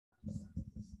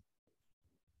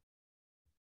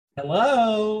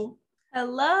Hello. Hi,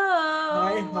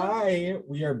 Hello. hi.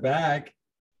 We are back.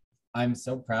 I'm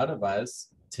so proud of us.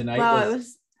 Tonight Wow, I was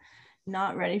was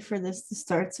not ready for this to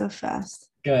start so fast.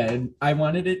 good. I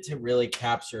wanted it to really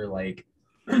capture like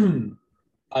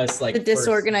us The like first seeing each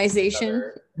disorganization.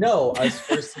 other. No, us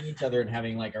first seeing each other and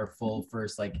having like our full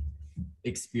first like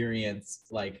experience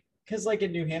like because like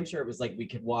in New Hampshire it was like we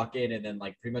could walk in and then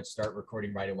like pretty much start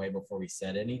recording right away before we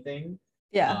said anything.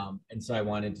 Yeah. And so I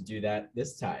wanted to do that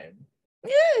this time.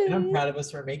 And I'm Yay. proud of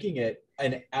us for making it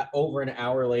over an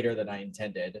hour later than I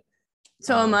intended.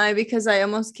 So am Um, I because I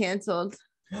almost canceled.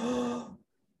 I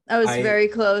I was very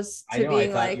close I to know I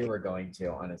being thought you like were going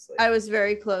to, honestly. I was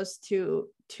very close to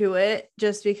it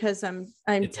just because I'm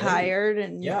It's late. tired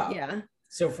and Yeah. yeah.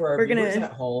 So for our We're viewers gonna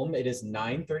at home, it is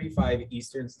 9:35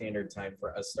 Eastern Standard Time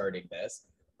for us starting this.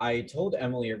 I told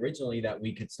Emily originally that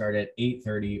we could start at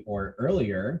 8:30 or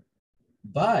earlier,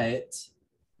 but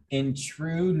in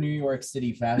true New York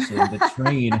City fashion, the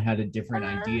train had a different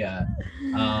idea.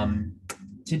 Um,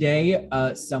 Today,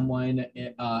 someone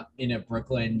in a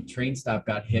Brooklyn train stop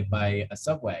got hit by a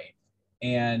subway,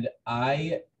 and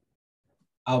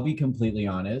I'll be completely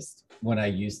honest. When I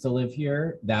used to live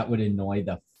here, that would annoy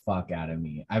the fuck out of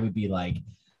me. I would be like,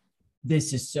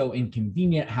 "This is so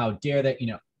inconvenient. How dare that?"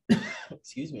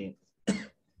 Excuse me.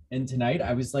 And tonight,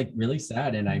 I was like really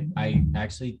sad, and I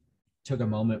actually took a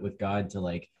moment with God to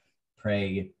like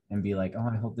pray and be like, "Oh,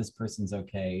 I hope this person's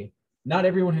okay." Not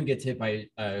everyone who gets hit by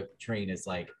a train is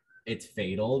like it's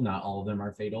fatal. Not all of them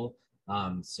are fatal.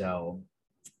 So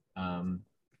um,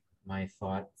 my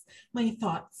thoughts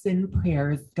and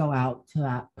prayers go out to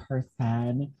that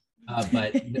person.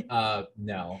 But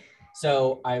no.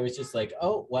 So I was just like,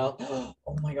 oh well,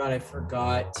 oh my god, I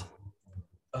forgot.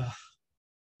 Ugh,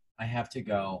 I have to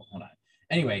go. Hold on.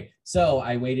 Anyway, so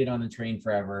I waited on the train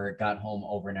forever, got home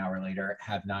over an hour later,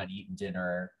 have not eaten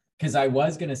dinner. Because I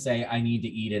was gonna say I need to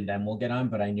eat and then we'll get on,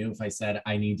 but I knew if I said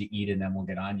I need to eat and then we'll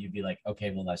get on, you'd be like,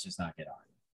 okay, well, let's just not get on.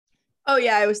 Oh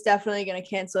yeah, I was definitely gonna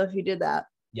cancel if you did that.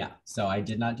 Yeah, so I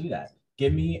did not do that.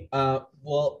 Give me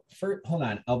well, for hold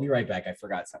on, I'll be right back. I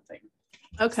forgot something.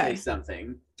 Say Okay.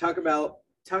 something. Talk about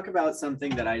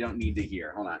something that I don't need to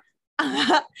hear. Hold on.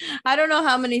 I don't know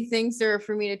how many things there are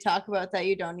for me to talk about that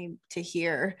you don't need to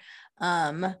hear.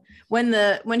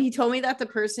 When he told me that the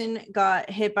person got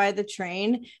hit by the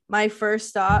train, my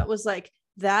first thought was like,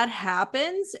 that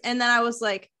happens. And then I was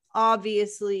like,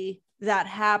 obviously that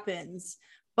happens,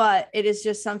 but it is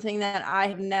just something that I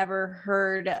have never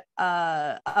heard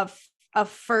of a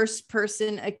first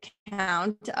person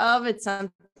account of. It's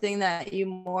something that you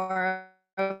more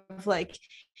of like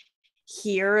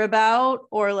hear about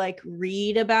or like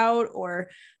read about or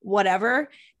whatever.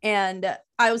 And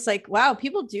I was like, wow,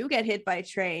 people do get hit by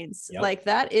trains. Yep. Like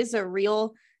that is a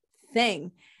real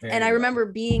thing. And Very I real. remember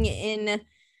being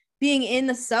in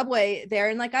the subway there,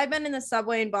 and like I've been in the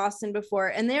subway in Boston before,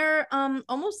 and they're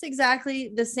almost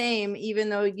exactly the same, even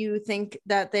though you think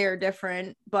that they are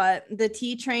different. But the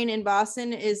T train in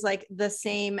Boston is like the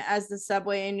same as the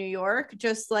subway in New York,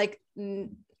 just like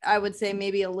I would say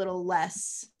maybe a little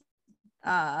less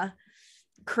uh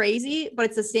crazy, but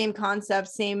it's the same concept,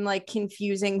 same like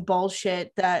confusing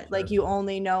bullshit that like Sure. you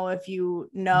only know if you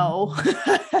know.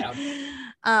 Yep.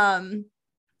 um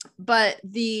but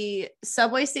the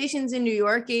subway stations in New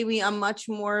York gave me a much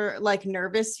more like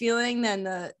nervous feeling than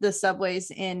the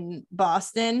subways in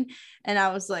Boston. And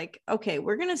I was like, okay,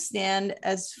 we're gonna stand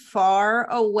as far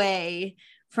away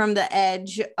from the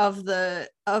edge of the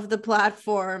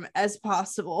platform as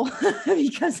possible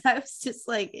because I was just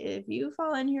like, if you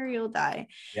fall in here, you'll die.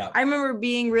 Yep. I remember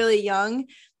being really young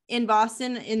in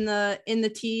Boston in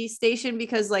the T station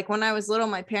because like when I was little,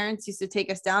 my parents used to take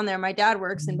us down there. My dad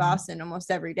works in Boston almost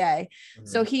every day.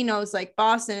 So Mhm. he knows like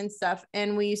Boston and stuff.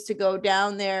 And we used to go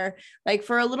down there like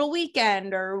for a little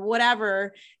weekend or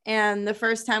whatever. And the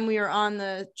first time we were on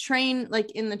the train,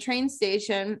 like in the train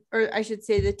station, or I should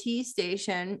say the T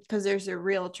station, because there's a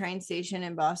real train station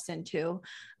in Boston too.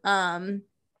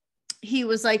 He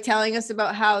was like telling us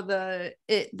about how the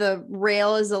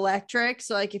rail is electric,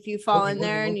 so like if you fall Whoopee, in whoopee,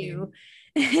 there and whoopee. you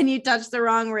and you touch the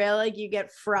wrong rail, like you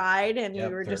get fried. And we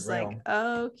Yep. were Third just like, rail.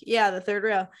 oh yeah, the third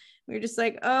rail. We were just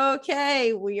like,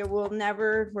 okay, we're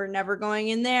never going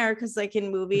in there, because like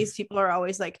in movies people are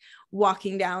always like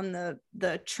walking down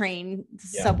the train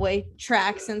Yep. subway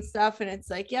tracks and stuff, and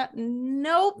it's like, yeah,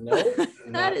 nope. Nope.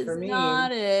 That Not for is me.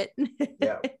 not it.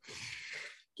 Yeah.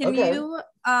 Can Okay.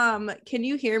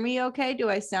 you hear me okay? Do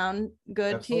I sound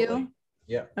good to Absolutely. you?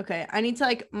 Yeah. Okay. I need to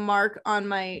like mark on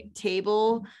my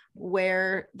table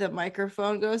where the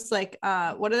microphone goes. Like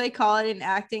what do they call it in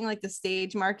acting? Like the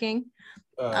stage marking.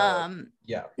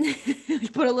 Yeah.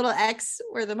 Put a little X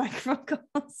where the microphone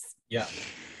goes. Yeah.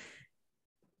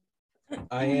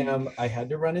 I had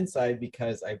to run inside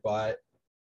because I bought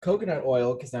coconut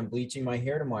oil because I'm bleaching my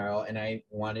hair tomorrow and I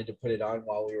wanted to put it on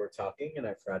while we were talking and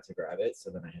I forgot to grab it. So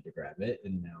then I had to grab it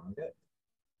and now I'm good.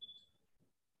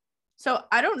 So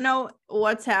I don't know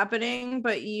what's happening,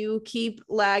 but you keep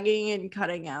lagging and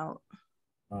cutting out.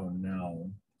 Oh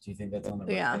no. Do you think that's on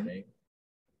the Yeah, recording?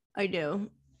 I do.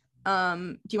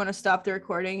 Do you want to stop the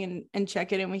recording and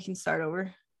check it and we can start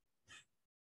over?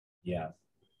 Yeah.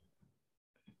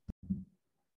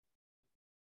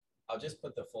 I'll just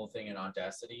put the full thing in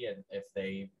Audacity and if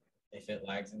it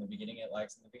lags in the beginning, it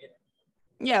lags in the beginning.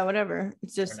 Yeah, whatever.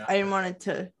 It's just I didn't want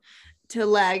it to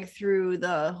lag through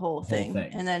the whole thing.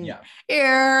 And then yeah.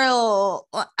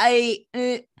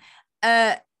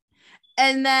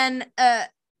 And then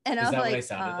and I was that like, what I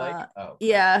sounded like? Oh,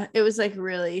 yeah, it was like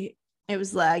really, it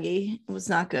was laggy. It was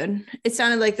not good. It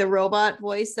sounded like the robot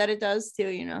voice that it does too,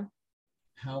 you know.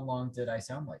 How long did I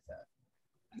sound like that?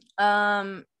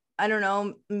 I don't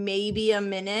know, maybe a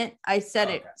minute. I said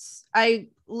it. I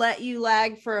let you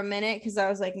lag for a minute because I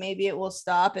was like, maybe it will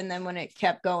stop. And then when it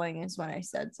kept going is when I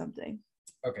said something.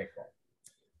 Okay,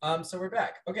 cool. So we're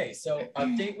back. Okay, so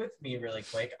update with me really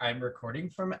quick. I'm recording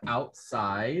from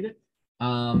outside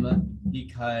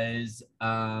because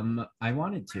I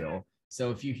wanted to. So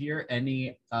if you hear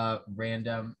any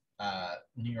random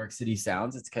New York City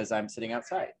sounds, it's because I'm sitting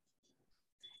outside.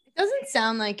 It doesn't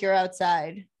sound like you're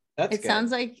outside. That's it good.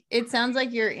 Sounds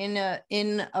like you're in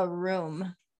a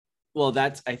room. Well,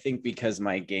 that's I think because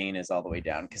my gain is all the way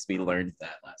down because we learned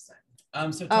that last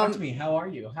time. So talk to me. How are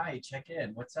you? Hi, check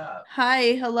in. What's up?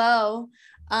 Hi, hello.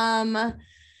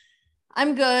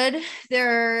 I'm good.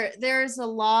 There's a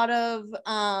lot of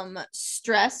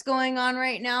stress going on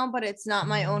right now, but it's not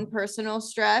my own personal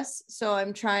stress. So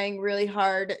I'm trying really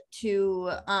hard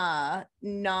to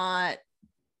not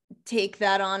take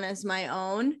that on as my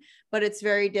own, but it's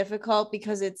very difficult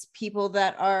because it's people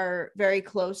that are very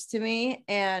close to me.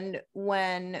 And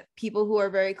when people who are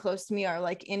very close to me are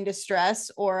like in distress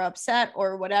or upset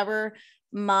or whatever,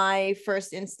 my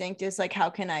first instinct is like, how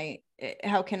can I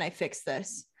fix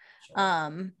this?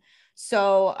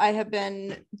 So I have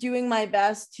been doing my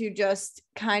best to just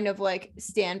kind of like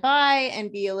stand by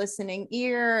and be a listening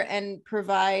ear and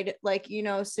provide like, you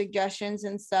know, suggestions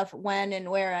and stuff when and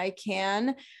where I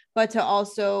can, but to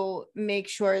also make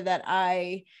sure that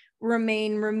I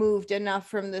remain removed enough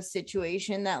from the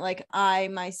situation that like I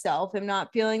myself am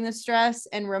not feeling the stress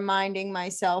and reminding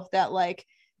myself that like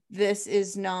this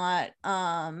is not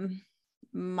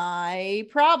my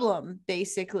problem,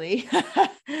 basically.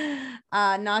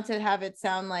 Not to have it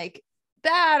sound like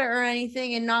bad or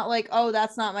anything, and not like, oh,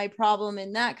 that's not my problem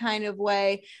in that kind of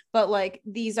way, but like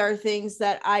these are things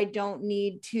that I don't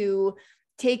need to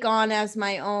take on as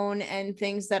my own and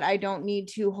things that I don't need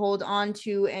to hold on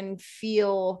to and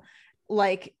feel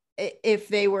like if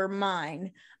they were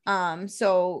mine.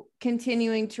 So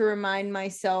continuing to remind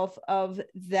myself of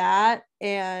that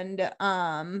and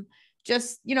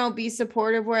just, you know, be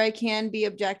supportive where I can, be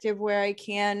objective where I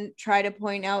can, try to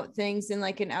point out things in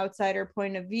like an outsider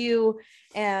point of view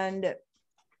and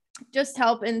just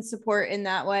help and support in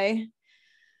that way.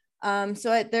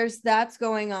 So that's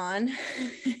going on.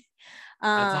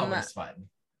 That's always fun.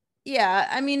 Yeah,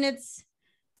 I mean, it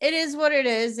is what it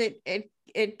is.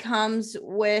 It comes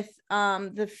with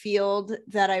the field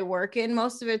that I work in.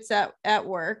 Most of it's at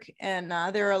work, and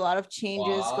there are a lot of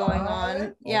changes going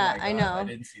on. Yeah, I know. I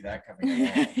didn't see that coming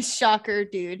at all. Shocker,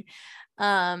 dude.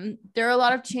 There are a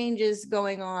lot of changes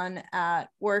going on at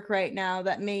work right now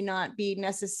that may not be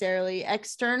necessarily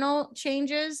external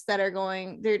changes that are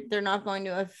they're not going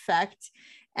to affect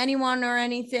anyone or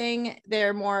anything.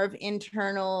 They're more of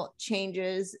internal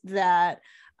changes that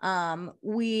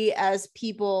we as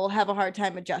people have a hard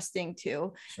time adjusting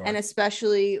to. Sure. And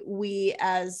especially we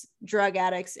as drug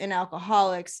addicts and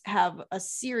alcoholics have a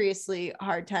seriously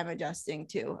hard time adjusting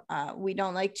to. We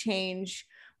don't like change.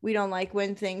 We don't like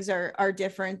when things are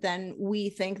different than we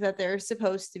think that they're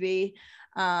supposed to be.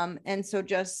 And so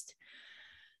just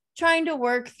trying to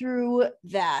work through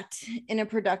that in a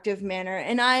productive manner.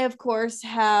 And I, of course,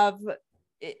 have,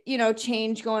 you know,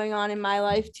 change going on in my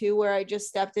life too, where I just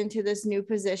stepped into this new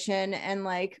position and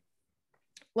like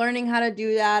learning how to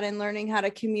do that and learning how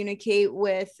to communicate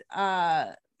with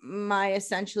my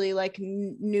essentially like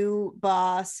new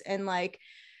boss and like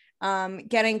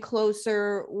getting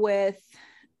closer with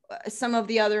some of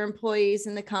the other employees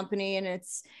in the company. And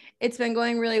it's been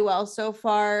going really well so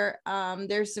far.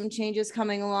 There's some changes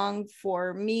coming along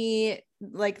for me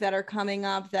like that are coming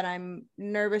up that I'm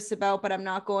nervous about, but I'm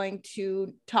not going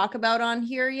to talk about on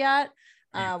here yet.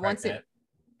 Once it,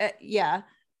 yeah,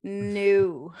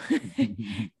 no,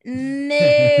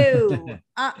 no,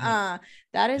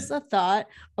 that is the thought.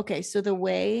 Okay, so the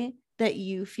way that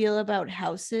you feel about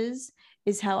houses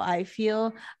is how I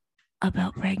feel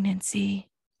about pregnancy.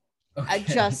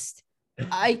 Okay.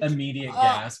 Immediate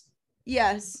gasp.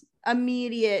 Yes,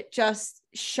 immediate, just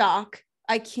shock.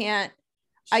 I can't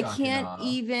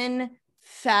even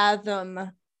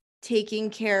fathom taking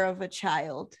care of a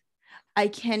child. I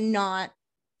cannot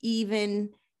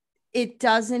even, it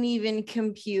doesn't even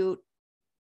compute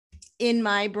in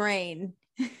my brain.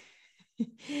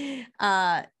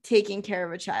 Taking care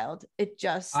of a child. It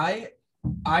just,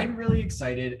 I'm really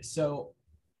excited. So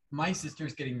my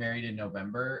sister's getting married in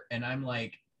November, and I'm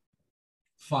like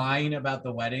fine about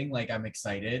the wedding. Like I'm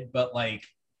excited, but like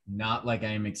not like I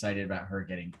am excited about her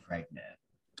getting pregnant.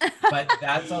 But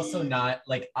that's also not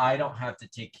like I don't have to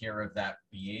take care of that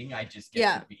being. I just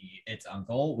get to be its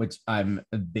uncle, which I'm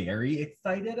very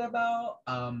excited about.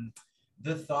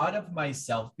 The thought of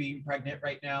myself being pregnant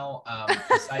right now,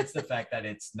 besides the fact that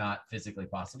it's not physically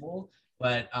possible,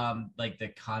 but like the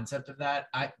concept of that,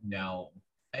 I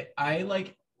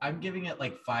like I'm giving it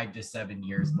like 5 to 7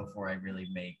 years before I really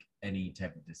make any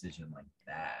type of decision like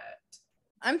that.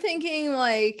 I'm thinking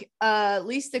like at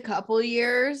least a couple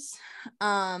years,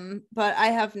 but I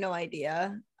have no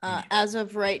idea. As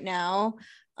of right now,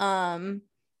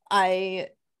 I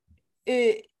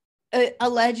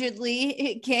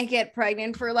allegedly can't get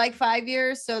pregnant for like 5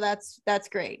 years, so that's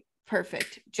great,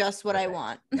 perfect, just what I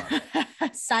want.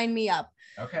 Sign me up.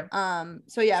 Okay.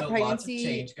 So yeah, so pregnancy, lots of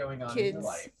change going on kids, in your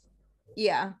life.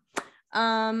 Yeah.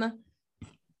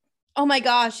 Oh my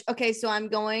gosh. Okay, so I'm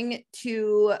going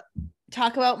to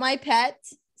talk about my pet.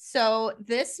 So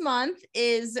this month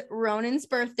is Ronan's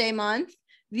birthday month.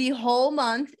 The whole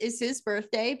month is his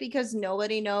birthday because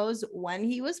nobody knows when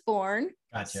he was born.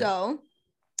 Gotcha. So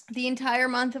the entire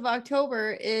month of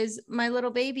October is my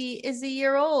little baby is a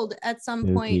year old at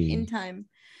some point in time.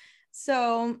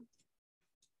 So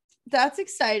that's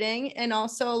exciting, and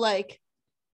also like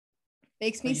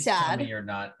makes me sad. Tell me you're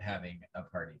not having a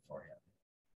party for him.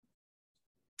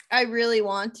 I really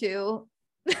want to.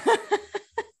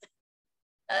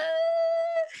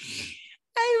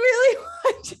 I really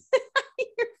want to.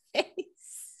 Your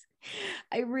face.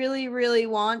 I really, really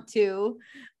want to.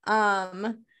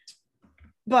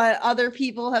 But other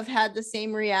people have had the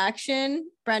same reaction.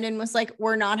 Brendan was like,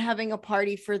 we're not having a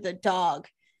party for the dog.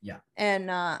 Yeah. And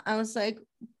I was like,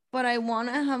 but I want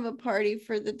to have a party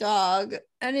for the dog.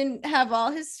 I didn't have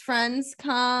all his friends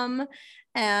come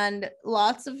and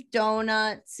lots of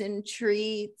donuts and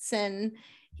treats, and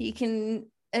he can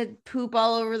poop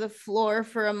all over the floor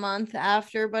for a month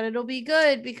after, but it'll be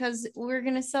good because we're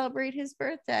going to celebrate his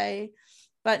birthday.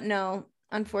 But no,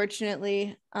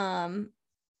 unfortunately,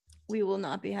 we will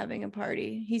not be having a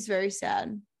party. He's very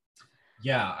sad.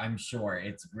 Yeah, I'm sure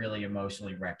it's really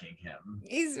emotionally wrecking him.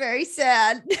 He's very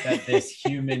sad that this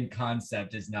human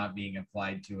concept is not being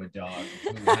applied to a dog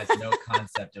who has no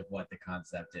concept of what the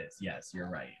concept is. Yes, you're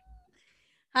right.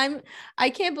 I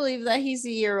can't believe that he's a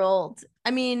year old.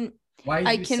 I mean, why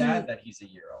are you sad that he's a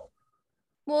year old?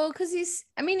 Well, because he's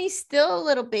still a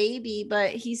little baby,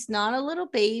 but he's not a little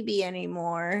baby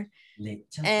anymore. Little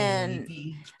and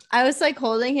baby. I was like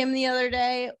holding him the other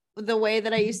day, the way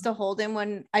that I used to hold him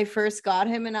when I first got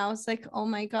him, and I was like, oh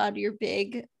my God, you're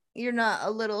big. You're not a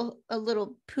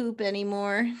little poop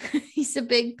anymore. He's a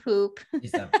big poop.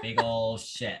 He's a big old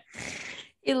shit.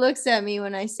 He looks at me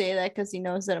when I say that because he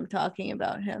knows that I'm talking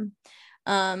about him.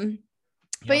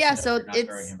 But yeah, so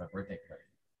it's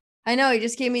I know, he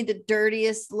just gave me the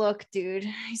dirtiest look, dude.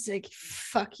 He's like,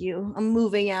 fuck you. I'm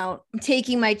moving out. I'm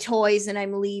taking my toys and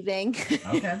I'm leaving.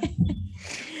 Okay.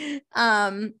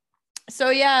 So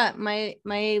yeah, my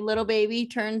little baby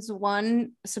turns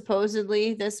 1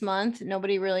 supposedly this month.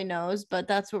 Nobody really knows, but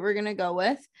that's what we're gonna go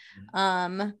with.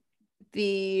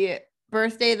 The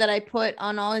birthday that I put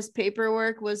on all his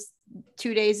paperwork was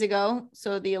 2 days ago,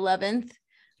 so the 11th.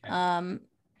 Okay.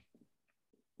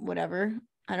 Whatever.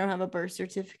 I don't have a birth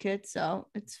certificate, so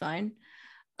it's fine.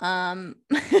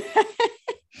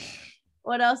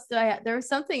 What else do I have? There was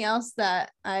something else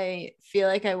that I feel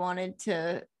like I wanted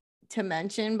to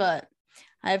mention, but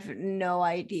I have no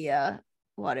idea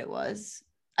what it was.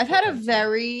 I've had a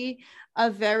very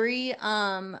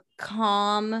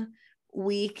calm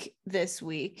week this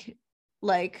week.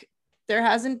 Like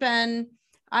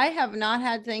I have not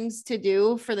had things to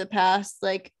do for the past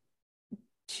like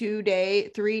 3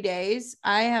 days.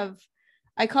 I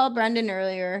called Brendan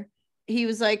earlier. He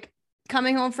was like,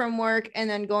 coming home from work and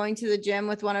then going to the gym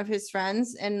with one of his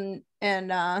friends and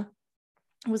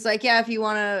was like, yeah, if you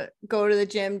want to go to the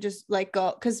gym, just like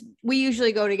go, because we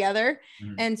usually go together.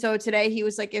 Mhm. And so today he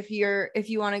was like, if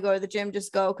you want to go to the gym,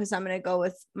 just go, because I'm going to go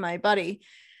with my buddy.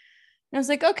 And I was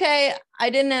like, okay.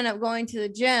 I didn't end up going to the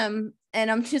gym,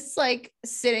 and I'm just like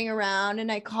sitting around,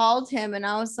 and I called him and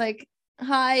I was like,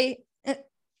 hi,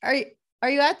 are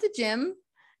you at the gym?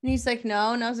 And he's like,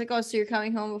 no. And I was like, oh, so you're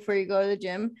coming home before you go to the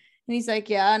gym? And he's like,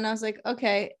 yeah. And I was like,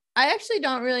 okay, I actually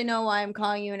don't really know why I'm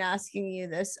calling you and asking you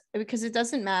this, because it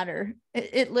doesn't matter.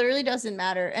 It literally doesn't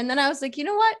matter. And then I was like, you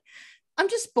know what? I'm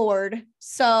just bored.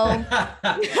 So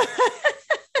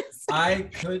I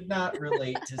could not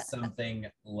relate to something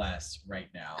less right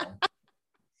now.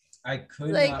 I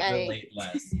could like not relate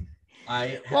less.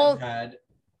 I have well, had,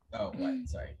 oh, what?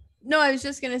 Sorry. No, I was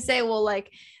just going to say, well,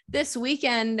 like this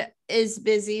weekend is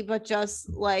busy, but just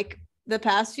like the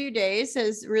past few days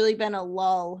has really been a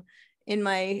lull in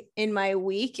my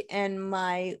week and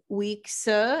my weeks.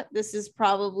 This is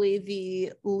probably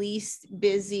the least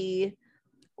busy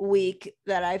week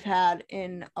that I've had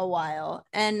in a while.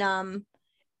 And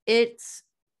it's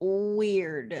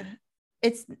weird.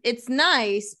 It's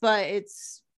nice, but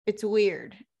it's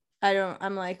weird.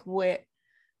 I'm like, what's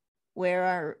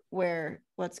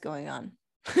going on?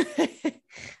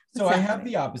 So I have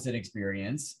the opposite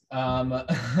experience,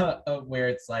 where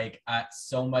it's like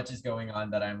so much is going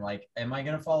on that I'm like, am I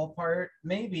gonna fall apart?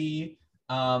 Maybe,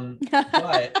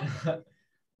 but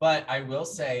but I will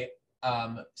say,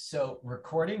 so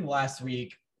recording last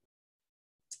week,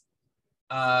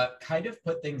 kind of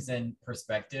put things in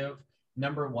perspective.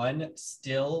 Number one,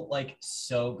 still like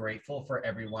so grateful for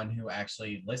everyone who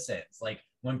actually listens. Like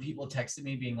when people texted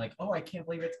me being like, oh, I can't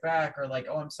believe it's back, or like,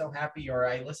 oh, I'm so happy, or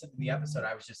I listened to the episode,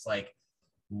 I was just like,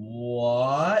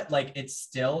 what? Like it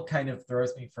still kind of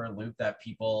throws me for a loop that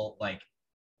people like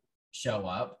show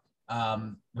up.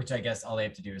 Which I guess all they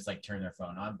have to do is like turn their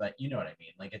phone on, but you know what I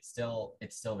mean? Like it's still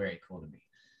very cool to me.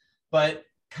 But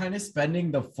kind of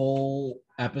spending the full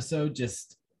episode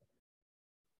just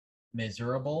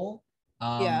miserable.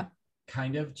 Yeah.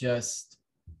 Kind of just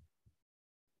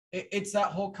it's that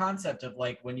whole concept of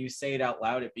like when you say it out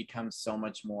loud, it becomes so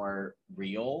much more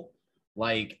real.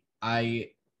 Like I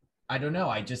don't know,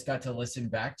 I just got to listen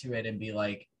back to it and be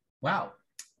like, wow,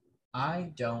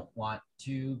 I don't want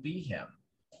to be him.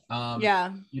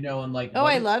 Yeah. You know, and like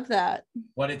I love that.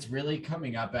 What it's really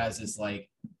coming up as is like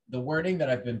the wording that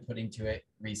I've been putting to it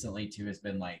recently too has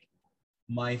been like,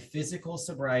 my physical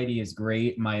sobriety is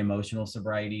great, my emotional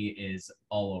sobriety is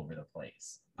all over the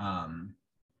place.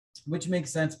 Which makes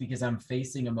sense because I'm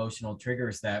facing emotional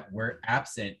triggers that were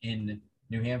absent in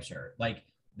New Hampshire. Like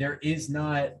there is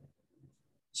not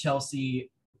Chelsea,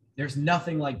 there's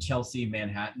nothing like Chelsea,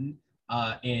 Manhattan,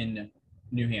 in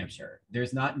New Hampshire.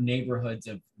 There's not neighborhoods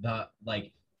of the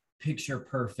like picture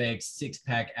perfect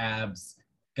 6-pack abs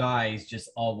guys just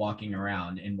all walking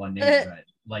around in one neighborhood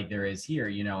like there is here,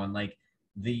 you know, and like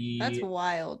that's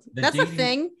wild. That's dating, a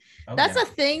thing. Oh, that's a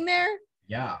thing there.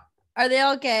 Yeah. Are they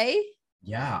all gay?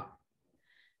 Yeah.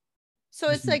 So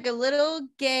it's like a little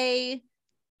gay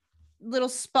little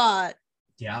spot.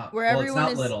 Yeah. Where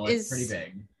everyone it's not little, it's pretty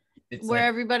big. It's where like,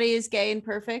 everybody is gay and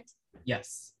perfect.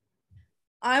 Yes.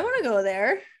 I want to go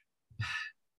there.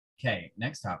 Okay,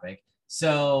 next topic.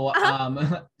 So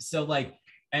so like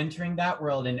entering that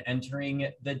world and entering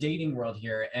the dating world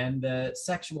here and the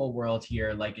sexual world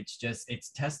here, like it's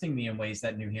testing me in ways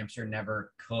that New Hampshire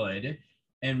never could,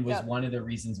 and was one of the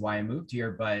reasons why I moved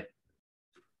here. But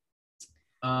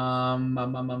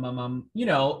you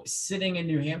know, sitting in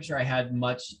New Hampshire, I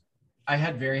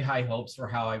had very high hopes for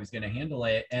how I was going to handle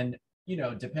it, and you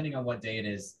know, depending on what day it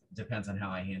is, depends on how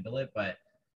I handle it. But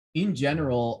in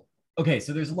general, okay,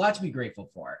 so there's a lot to be grateful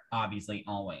for, obviously,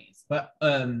 always. But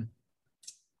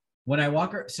when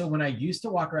I used to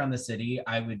walk around the city,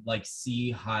 I would like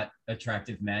see hot,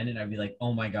 attractive men, and I'd be like,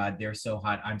 oh my God, they're so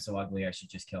hot, I'm so ugly, I should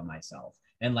just kill myself.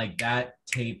 And like that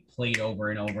tape played over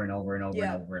and over and over and over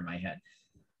and over in my head.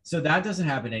 So that doesn't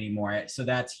happen anymore. So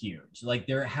that's huge. Like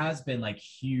there has been like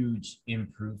huge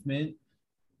improvement.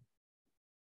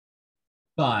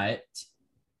 But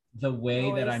the way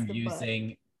always that I'm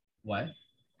using what?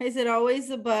 Is it always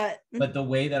the butt? But the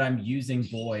way that I'm using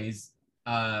boys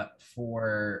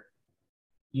for,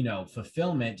 you know,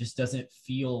 fulfillment just doesn't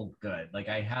feel good. Like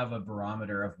I have a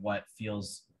barometer of what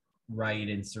feels right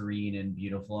and serene and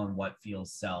beautiful and what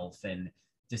feels self and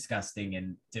disgusting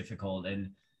and difficult.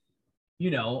 And, you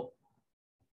know,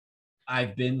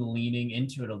 I've been leaning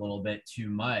into it a little bit too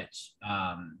much.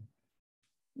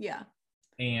 Yeah.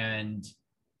 And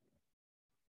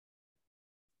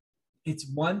it's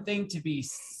one thing to be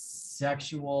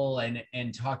sexual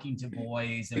and talking to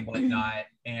boys and whatnot,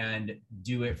 and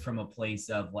do it from a place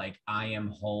of like, I am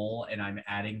whole and I'm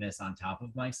adding this on top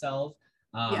of myself.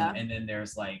 And then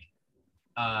there's like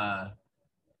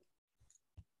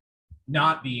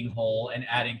not being whole and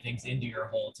adding things into your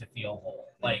whole to feel whole.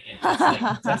 Like it just like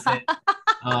it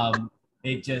doesn't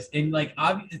it just, and like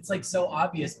it's like so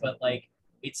obvious, but like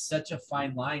it's such a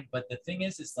fine line. But the thing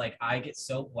is like I get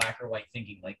so black or white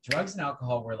thinking. Like drugs and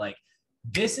alcohol were like,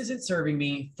 this isn't serving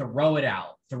me, throw it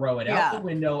out the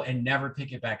window and never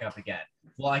pick it back up again.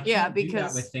 Well, I can't do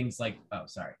that with things like, oh,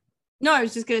 sorry. No, I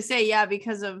was just gonna say, yeah,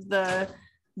 because of the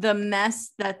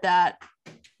mess that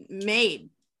made.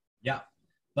 Yeah.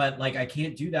 But like I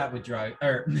can't do that with drug,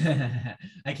 or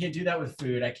I can't do that with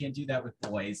food. I can't do that with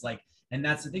boys. Like, and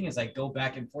that's the thing is I go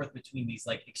back and forth between these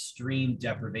like extreme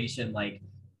deprivation, like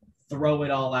throw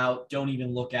it all out, don't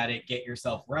even look at it, get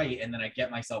yourself right. And then I get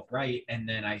myself right. And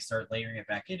then I start layering it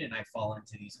back in and I fall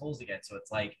into these holes again. So it's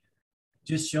like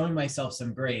just showing myself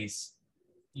some grace,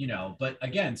 you know, but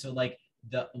again, so like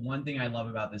the one thing I love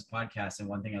about this podcast and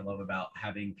one thing I love about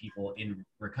having people in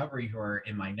recovery who are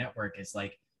in my network is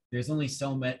like, there's only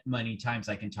so many times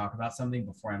I can talk about something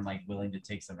before I'm like willing to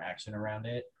take some action around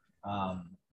it.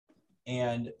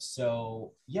 And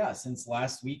so, yeah, since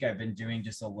last week, I've been doing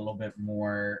just a little bit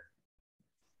more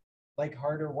like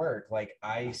harder work. Like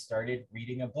I started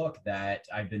reading a book that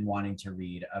I've been wanting to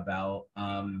read about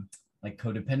like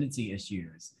codependency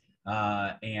issues.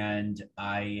 And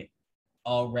I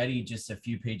already just a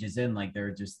few pages in, like there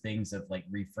are just things of like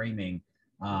reframing.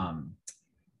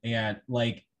 And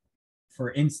like,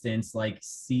 for instance, like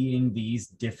seeing these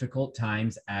difficult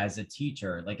times as a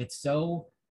teacher, like it's so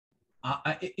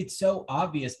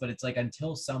obvious, but it's like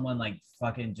until someone like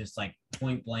fucking just like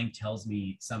point blank tells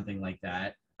me something like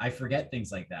that, I forget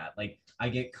things like that. Like I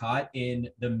get caught in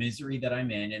the misery that I'm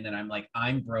in, and then I'm like,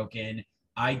 I'm broken.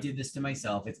 I did this to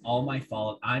myself. It's all my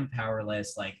fault. I'm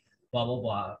powerless. Like blah blah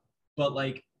blah. But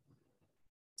like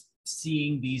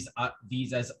seeing these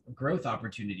as growth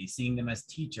opportunities, seeing them as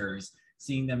teachers,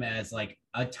 seeing them as like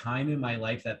a time in my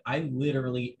life that I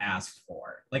literally asked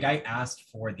for. Like I asked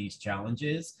for these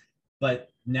challenges, but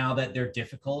now that they're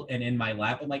difficult and in my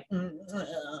lap, I'm like,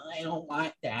 I don't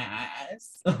want that.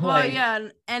 Well, like, yeah,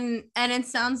 and it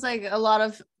sounds like a lot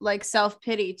of like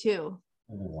self-pity too.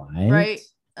 What? Right?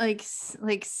 Like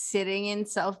sitting in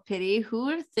self-pity. Who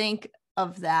would think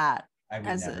of that? I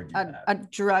would never do that. A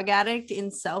drug addict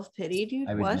in self-pity, dude.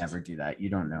 I would never do that. You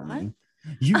don't know me.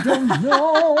 You don't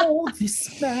know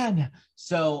this man.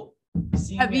 So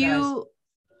have you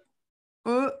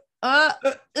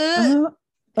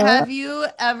have you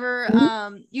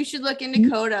ever you should look into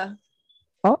Coda.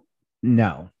 Oh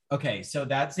no. Okay, so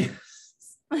that's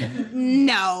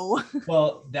no.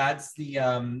 Well, that's the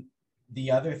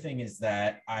other thing is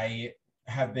that I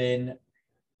have been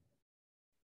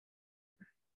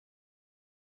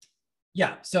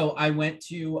so I went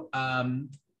to a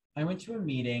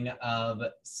meeting of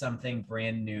something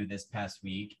brand new this past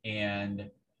week and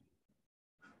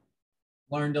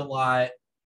learned a lot,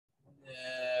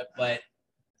 but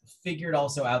figured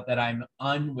also out that I'm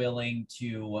unwilling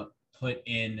to put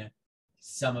in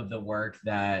some of the work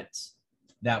that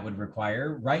would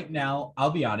require. Right now,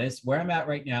 I'll be honest, where I'm at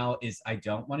right now is I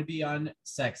don't want to be on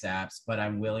sex apps, but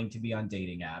I'm willing to be on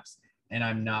dating apps, and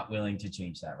I'm not willing to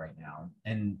change that right now.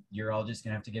 And you're all just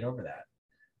gonna have to get over that.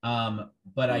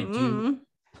 But I do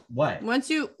what? Once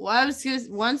you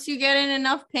get in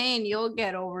enough pain, you'll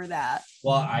get over that.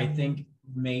 Well, I think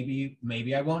maybe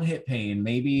I won't hit pain.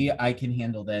 Maybe I can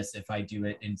handle this if I do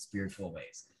it in spiritual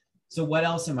ways. So what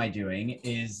else am I doing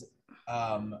is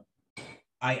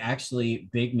I actually,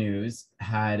 big news,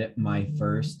 had my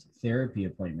first therapy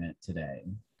appointment today.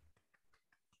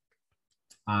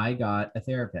 I got a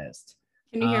therapist.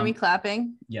 Can you hear me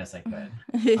clapping? Yes, I could.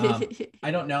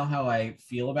 I don't know how I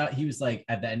feel about it. He was like,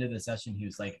 at the end of the session, he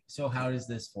was like, so how is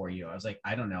this for you? I was like,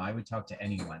 I don't know. I would talk to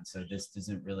anyone. So this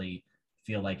doesn't really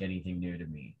feel like anything new to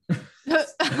me.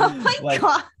 Oh my like,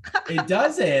 God. It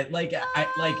doesn't. Like,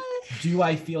 do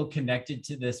I feel connected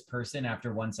to this person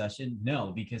after one session?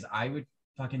 No, because I would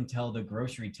fucking tell the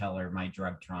grocery teller my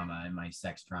drug trauma and my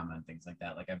sex trauma and things like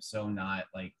that. Like, I'm so not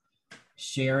like,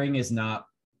 sharing is not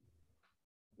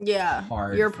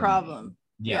hard your problem.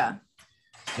 Yeah.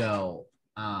 So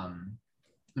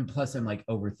and plus I'm like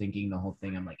overthinking the whole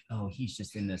thing. I'm like, oh, he's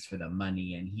just in this for the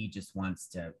money and he just wants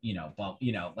to,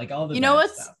 like all the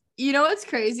stuff. You know what's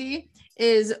crazy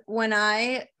is when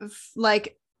I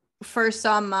like first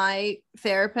saw my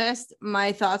therapist,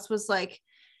 my thoughts was like,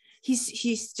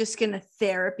 he's just gonna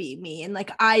therapy me, and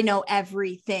like I know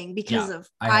everything because Yeah, of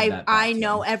I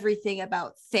know too. everything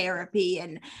about therapy,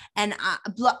 and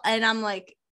I'm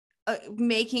like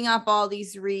making up all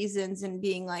these reasons and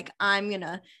being like I'm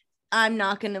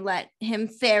not gonna let him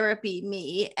therapy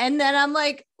me, and then I'm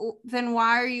like, then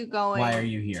why are you Why are going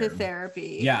you to here?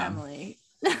 therapy, Yeah. Emily?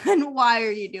 And why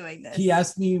are you doing this? He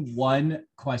asked me one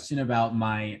question about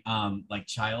my like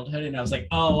childhood, and I was like,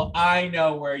 oh, I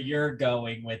know where you're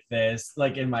going with this,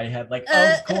 like in my head, like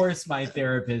of course my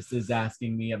therapist is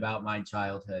asking me about my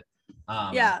childhood.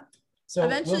 Yeah, So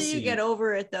eventually you get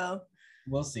over it though.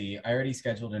 We'll see. I already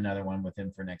scheduled another one with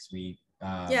him for next week.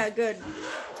 Yeah, good.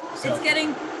 So, it's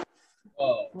getting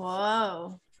oh,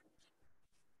 whoa,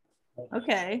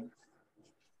 okay.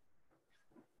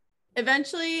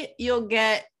 Eventually you'll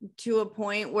get to a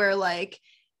point where like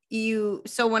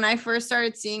so when I first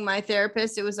started seeing my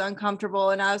therapist, it was uncomfortable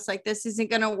and I was like, this isn't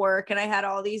gonna work, and I had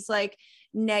all these like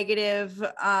negative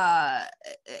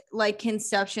like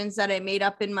conceptions that I made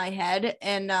up in my head,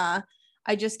 and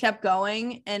I just kept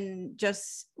going and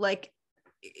just like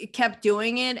kept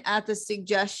doing it at the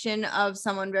suggestion of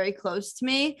someone very close to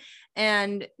me.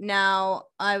 And now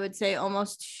I would say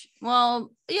almost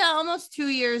 2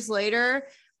 years later,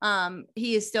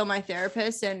 he is still my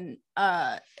therapist, and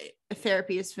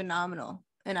therapy is phenomenal,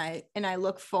 and I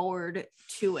look forward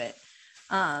to it.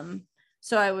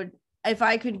 So I would, if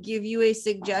I could give you a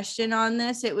suggestion on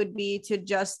this, it would be to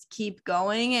just keep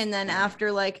going, and then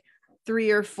after like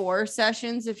 3 or 4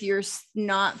 sessions, if you're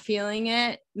not feeling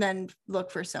it, then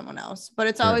look for someone else. But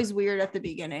it's always weird at the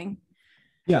beginning.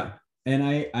 Yeah, and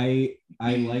I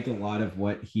like a lot of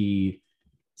what he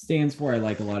stands for. I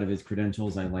like a lot of his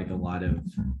credentials. I like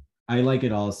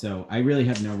it all. So I really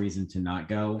have no reason to not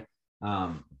go.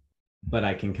 But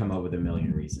I can come up with a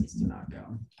million reasons to not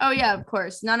go. Oh yeah, of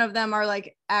course. None of them are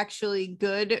like actually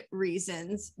good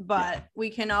reasons, but we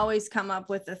can always come up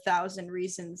with 1,000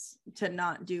 reasons to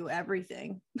not do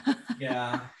everything.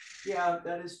 Yeah,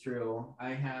 that is true.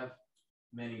 I have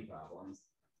many problems.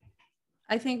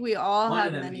 I think we all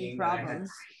have many problems.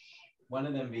 One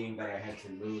of them being that I had to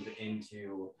move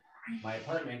into my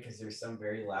apartment because there's some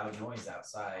very loud noise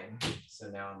outside.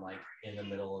 So now I'm like in the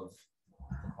middle of the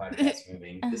podcast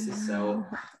moving. This is so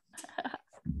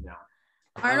no.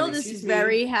 Arnold is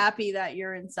very happy that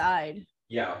you're inside.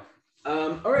 Yeah.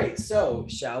 All right. So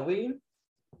shall we?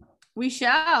 We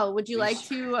shall. Would you like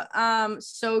to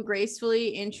so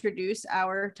gracefully introduce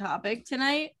our topic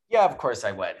tonight? Yeah, of course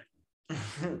I would.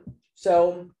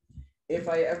 So if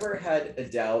I ever had a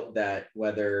doubt that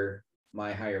whether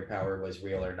my higher power was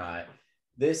real or not,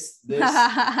 this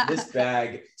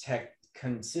bag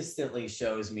consistently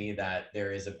shows me that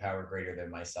there is a power greater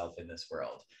than myself in this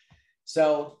world.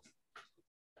 So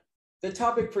the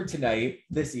topic for tonight,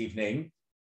 this evening,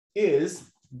 is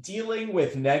dealing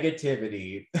with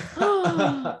negativity.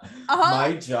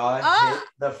 My jaw hit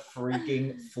the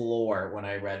freaking floor when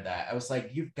I read that. I was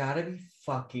like, you've got to be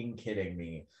fucking kidding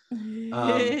me.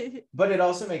 But it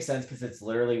also makes sense because it's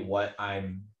literally what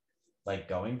I'm like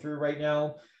going through right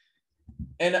now.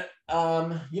 And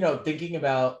thinking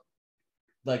about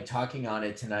like talking on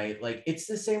it tonight, like it's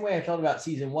the same way I felt about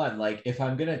season 1. Like if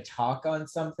I'm gonna talk on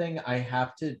something, I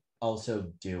have to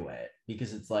also do it,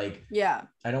 because it's like, yeah,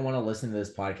 I don't want to listen to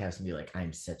this podcast and be like,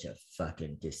 I'm such a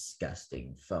fucking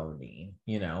disgusting phony,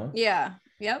 Yeah.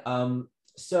 Yep.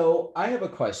 So I have a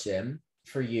question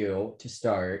for you to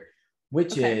start,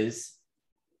 which is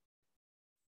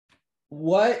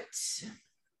what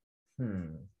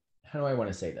how do I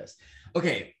want to say this?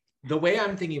 Okay, the way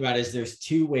I'm thinking about it is there's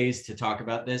 2 ways to talk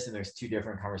about this, and there's 2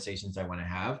 different conversations I want to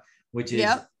have, which is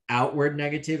outward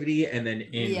negativity and then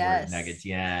inward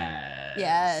negativity.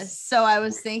 Yes. So I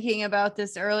was thinking about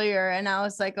this earlier, and I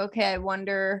was like, okay, I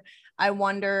wonder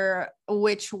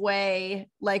which way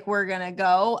like we're gonna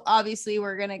go. Obviously,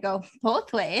 we're gonna go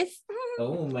both ways.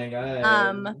 Oh my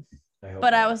god.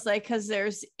 But I was like, because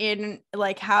there's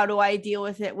how do I deal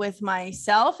with it with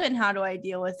myself, and how do I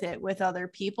deal with it with other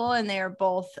people, and they are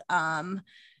both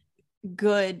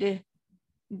good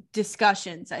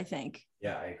discussions, I think.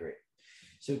 Yeah, I agree.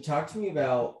 So talk to me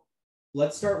about,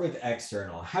 let's start with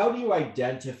external. How do you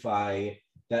identify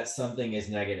that something is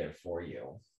negative for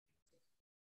you?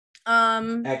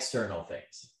 External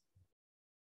things.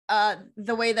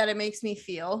 The way that it makes me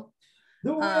feel.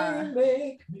 The way you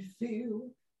make me feel.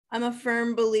 I'm a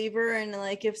firm believer in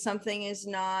like, if something is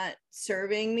not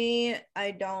serving me,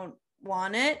 I don't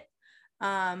want it.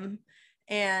 And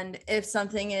if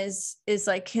something is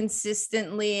like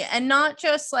consistently, and not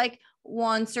just like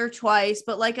once or twice,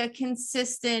 but like a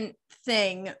consistent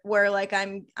thing where like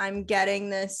I'm getting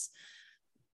this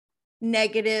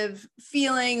negative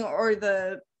feeling, or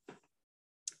the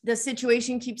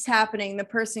situation keeps happening, the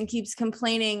person keeps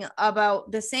complaining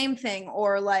about the same thing,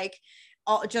 or like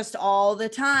just all the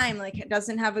time, like it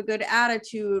doesn't have a good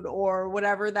attitude or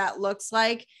whatever that looks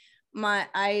like,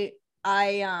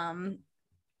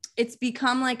 it's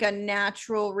become like a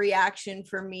natural reaction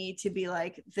for me to be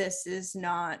like, this is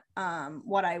not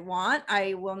what I want.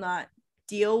 I will not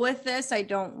deal with this. I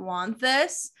don't want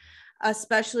this,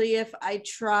 especially if I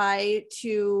try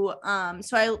to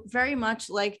so I very much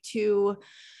like to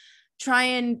try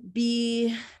and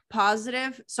be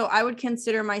positive. So I would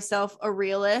consider myself a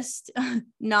realist,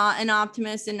 not an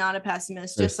optimist and not a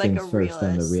pessimist, just like a realist. First,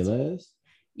 I'm the realist.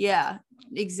 Yeah,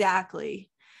 exactly.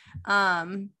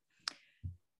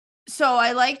 So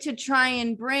I like to try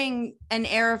and bring an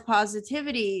air of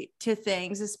positivity to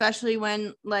things, especially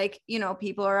when, like, you know,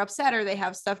 people are upset or they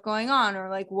have stuff going on or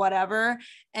like whatever.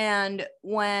 And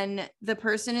when the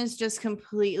person is just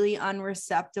completely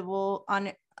unreceptible,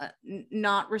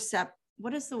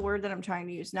 what is the word that I'm trying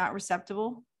to use? Not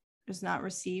receptible, does not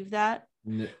receive that.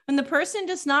 No. When the person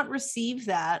does not receive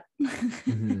that,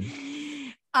 mm-hmm.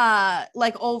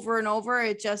 Like over and over,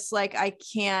 it just like, I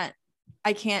can't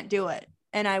do it.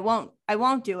 And I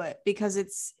won't do it because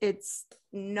it's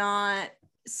not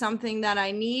something that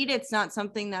I need. It's not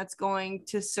something that's going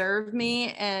to serve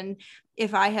me. And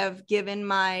if I have given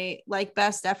my like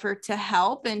best effort to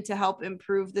help and to help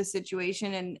improve the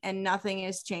situation and nothing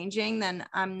is changing, then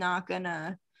I'm not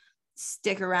gonna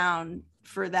stick around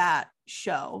for that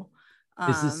show.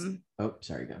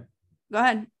 Sorry, go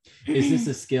ahead. Is this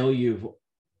a skill you've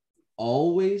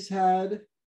always had?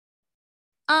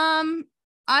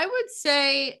 I would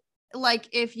say, like,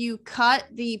 if you cut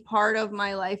the part of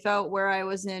my life out where I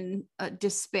was in a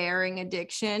despairing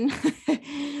addiction,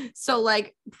 so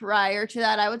like prior to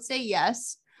that, I would say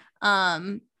yes.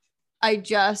 I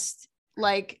just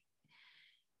like,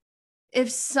 if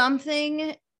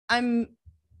something, I'm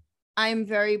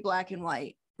very black and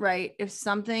white, right? If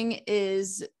something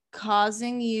is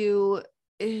causing you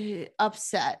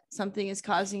upset, something is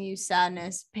causing you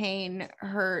sadness, pain,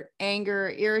 hurt, anger,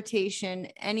 irritation,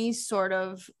 any sort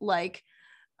of like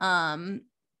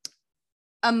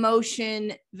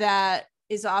emotion that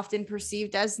is often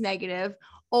perceived as negative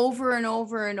over and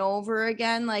over and over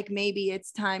again, like maybe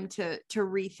it's time to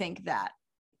rethink that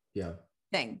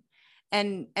thing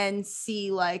and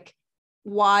see like,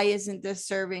 why isn't this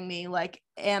serving me? Like,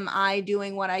 am I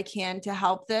doing what I can to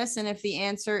help this? And if the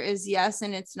answer is yes,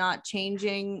 and it's not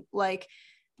changing like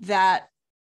that,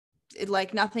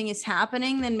 like nothing is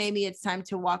happening, then maybe it's time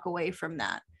to walk away from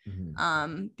that.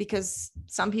 Mm-hmm. Because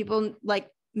some people, like,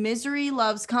 misery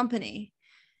loves company.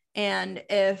 And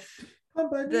if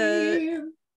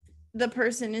the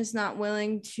person is not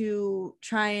willing to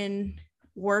try and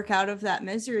work out of that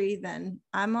misery, then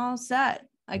I'm all set.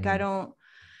 Like, mm-hmm.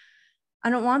 I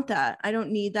don't want that. I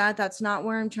don't need that. That's not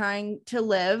where I'm trying to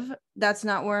live. That's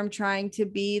not where I'm trying to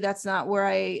be. That's not where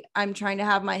I'm trying to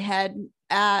have my head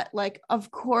at. Like,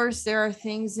 of course, there are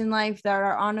things in life that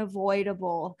are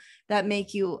unavoidable, that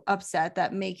make you upset,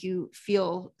 that make you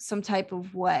feel some type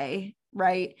of way,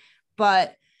 right?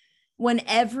 But when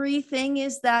everything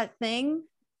is that thing,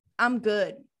 I'm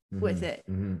good with it.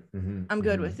 Mm-hmm, mm-hmm, I'm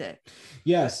good with it.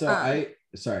 Yeah. So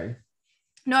sorry.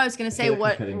 No, I was going to say,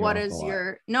 what is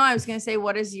your,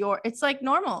 it's like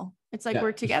normal. It's like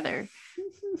we're together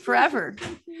forever.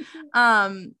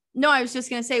 No, I was just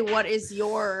going to say, what is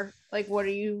your, like, what are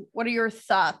your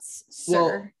thoughts, sir?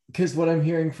 Well, because what I'm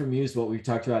hearing from you is what we've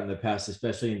talked about in the past,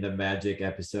 especially in the magic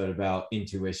episode about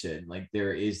intuition. Like,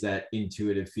 there is that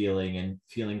intuitive feeling and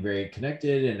feeling very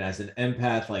connected. And as an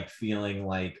empath, like feeling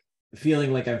like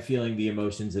I'm feeling the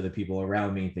emotions of the people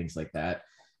around me, things like that.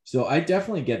 So I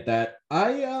definitely get that.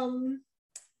 I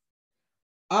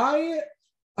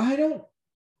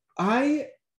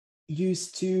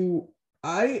used to,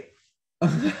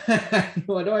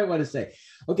 what do I want to say?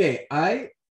 Okay.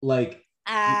 I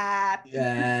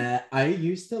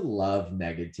used to love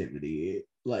negativity.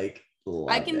 Like,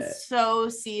 I can so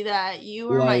see that you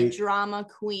were my drama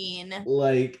queen.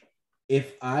 Like,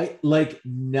 if I like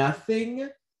nothing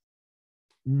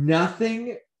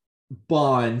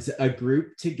bonds a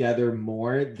group together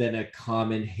more than a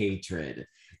common hatred.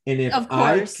 And if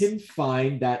I can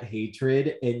find that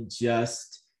hatred and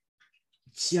just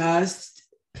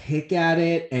pick at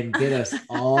it and get us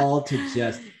all to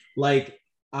just like,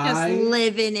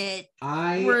 live in it.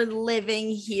 We're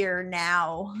living here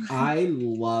now. I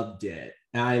loved it.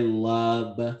 I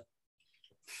love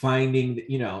finding,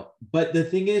 but the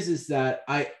thing is that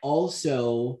I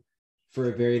also, for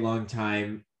a very long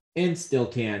time, and still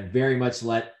can, very much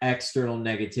let external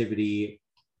negativity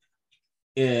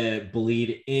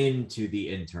bleed into the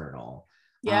internal.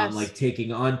 Yes. Like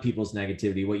taking on people's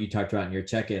negativity, what you talked about in your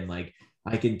check-in, like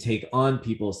I can take on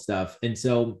people's stuff. And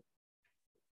so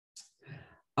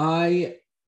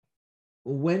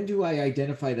when do I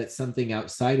identify that something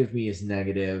outside of me is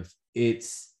negative? It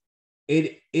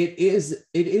is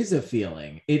a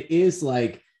feeling. It is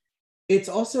like, it's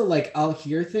also like I'll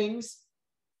hear things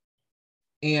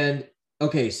and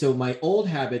okay, so my old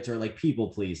habits are like people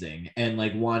pleasing and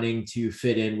like wanting to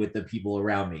fit in with the people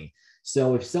around me.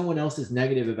 So if someone else is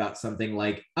negative about something,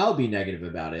 like I'll be negative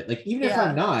about it. Like even if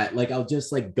I'm not, like I'll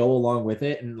just like go along with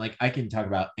it and like I can talk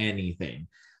about anything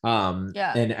and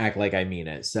act like I mean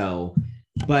it. So,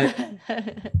 but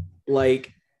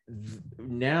like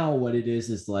now what it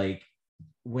is like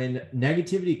when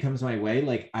negativity comes my way,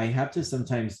 like I have to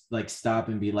sometimes like stop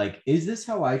and be like, is this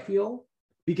how I feel?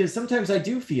 Because sometimes I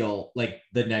do feel like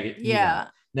the negative,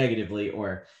 negatively,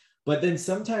 but then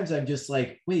sometimes I'm just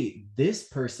like, wait, this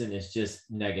person is just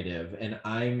negative and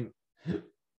I'm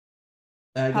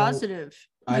positive.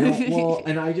 I don't, well,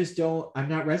 and I just don't, I'm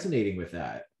not resonating with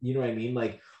that. You know what I mean?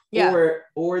 Like,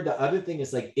 or the other thing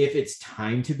is like, if it's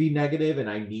time to be negative and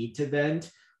I need to vent,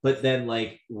 but then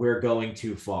like we're going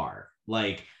too far.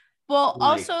 Like,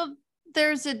 also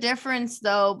there's a difference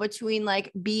though between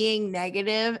like being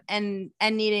negative and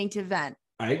needing to vent.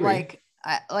 I agree.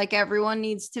 Like everyone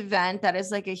needs to vent. That is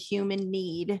like a human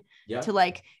need to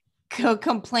like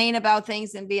complain about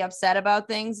things and be upset about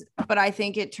things. But I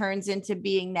think it turns into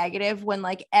being negative when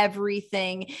like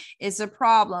everything is a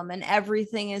problem and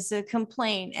everything is a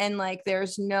complaint and like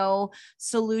there's no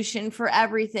solution for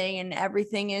everything and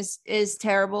everything is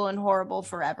terrible and horrible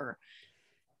forever.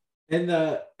 And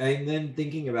then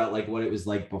thinking about like what it was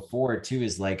like before too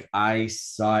is like I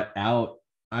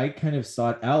kind of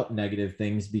sought out negative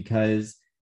things because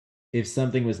if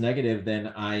something was negative,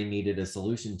 then I needed a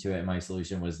solution to it. My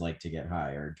solution was like to get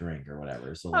high or drink or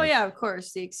whatever. So of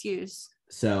course, the excuse.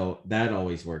 So that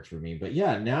always worked for me. But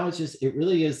yeah, now it's just, it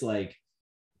really is like,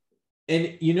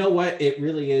 and you know what? It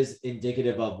really is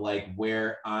indicative of like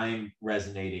where I'm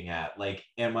resonating at. Like,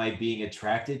 am I being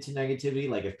attracted to negativity?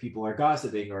 Like if people are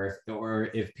gossiping or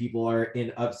if people are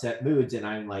in upset moods and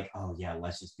I'm like, oh yeah,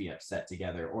 let's just be upset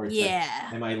together. Or it's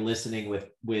like, am I listening with,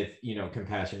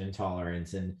 compassion and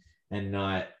tolerance and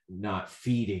not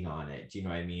feeding on it? Do you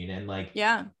know what I mean? And like,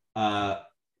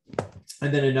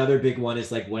 and then another big one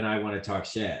is like when I want to talk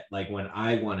shit, like when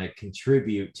I want to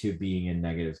contribute to being in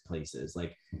negative places,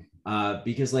 like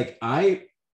because like I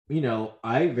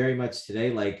very much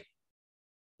today like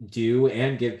do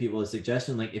and give people a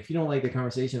suggestion, like if you don't like the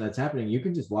conversation that's happening, you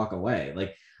can just walk away.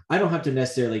 Like I don't have to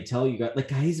necessarily tell you guys, like,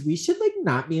 guys, we should like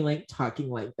not be like talking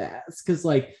like that, because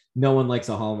like no one likes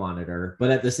a hall monitor.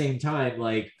 But at the same time,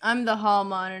 like I'm the hall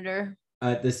monitor.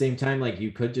 At the same time, like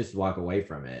you could just walk away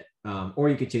from it, or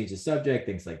you could change the subject,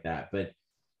 things like that. But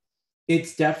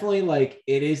it's definitely like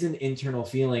it is an internal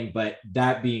feeling. But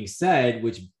that being said,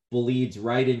 which bleeds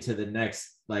right into the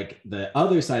next, like the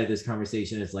other side of this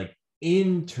conversation is like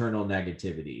internal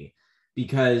negativity,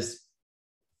 because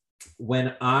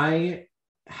when I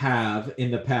have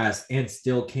in the past and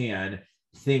still can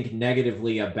think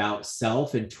negatively about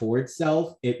self and towards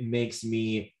self, it makes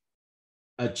me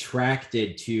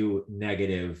attracted to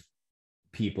negative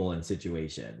people and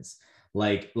situations.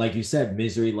 Like you said,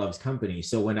 misery loves company.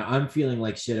 So when I'm feeling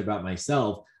like shit about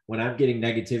myself, when I'm getting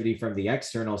negativity from the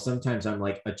external, sometimes I'm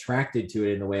like attracted to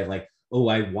it in the way of like, oh,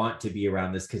 I want to be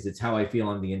around this because it's how I feel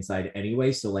on the inside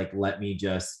anyway. So like, let me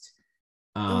just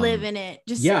live in it,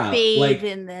 just bathe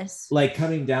in this. Like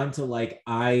coming down to like,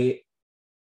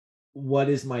 what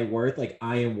is my worth? Like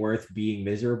I am worth being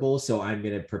miserable. So I'm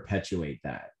going to perpetuate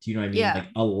that. Do you know what I mean? Yeah. Like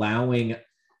allowing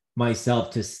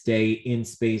myself to stay in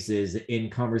spaces, in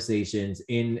conversations,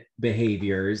 in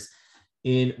behaviors,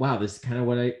 wow, this is kind of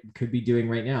what I could be doing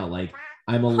right now. Like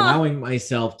I'm allowing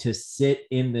myself to sit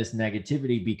in this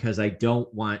negativity because I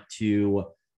don't want to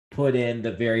put in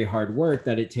the very hard work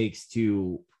that it takes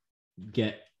to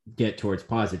get towards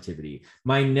positivity.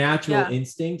 My natural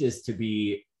instinct is to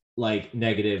be like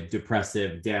negative,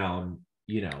 depressive, down,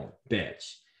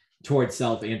 bitch towards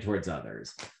self and towards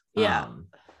others.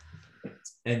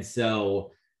 And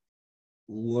so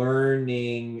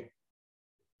learning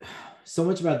so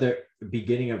much about the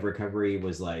beginning of recovery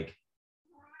was like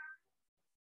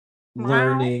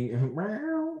learning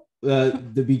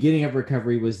the beginning of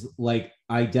recovery was like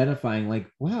identifying like,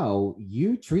 wow,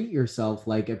 you treat yourself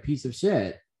like a piece of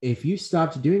shit. If you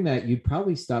stopped doing that, you'd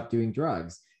probably stop doing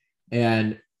drugs.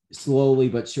 And slowly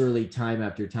but surely, time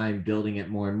after time, building it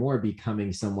more and more,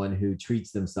 becoming someone who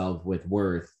treats themselves with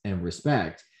worth and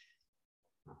respect.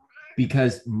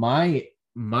 Because my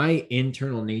my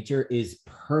internal nature is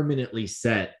permanently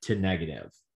set to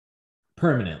negative.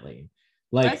 Permanently.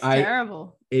 Like That's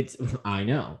terrible. I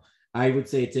know. I would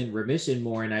say it's in remission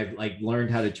more, and I've like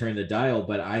learned how to turn the dial,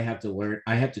 but I have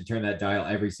to turn that dial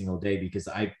every single day because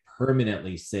I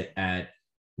permanently sit at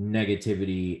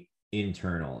negativity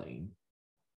internally.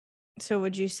 So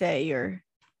would you say you're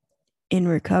in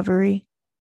recovery?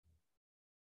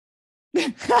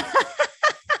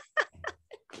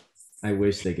 I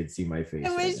wish they could see my face.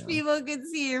 I wish people could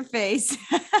see your face.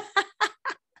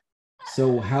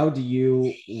 So how do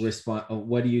you respond?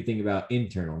 What do you think about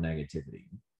internal negativity?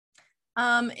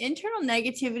 Internal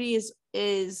negativity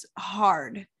is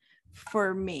hard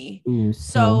for me. Ooh,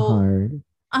 so hard.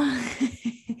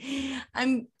 I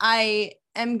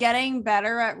am getting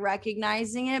better at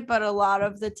recognizing it, but a lot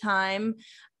of the time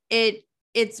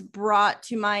it's brought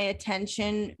to my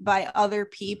attention by other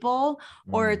people,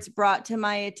 or it's brought to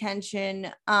my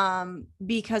attention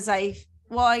because I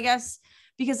guess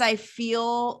because I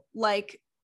feel like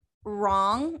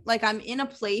wrong. Like I'm in a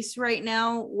place right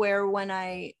now where when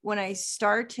I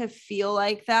start to feel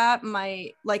like that, my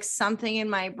like something in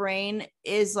my brain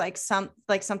is like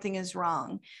something is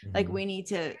wrong. Like we need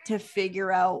to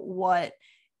figure out what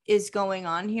is going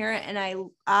on here. And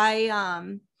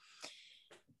I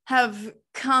have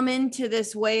come into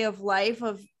this way of life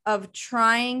of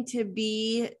trying to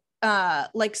be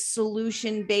like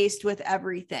solution based with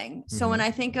everything. So when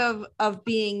I think of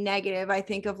being negative, I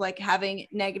think of like having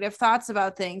negative thoughts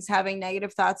about things, having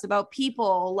negative thoughts about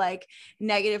people, like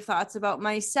negative thoughts about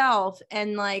myself.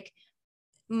 And like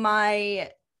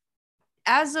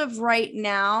as of right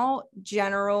now,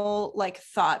 general like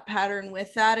thought pattern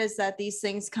with that is that these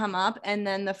things come up, and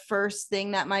then the first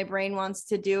thing that my brain wants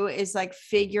to do is like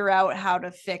figure out how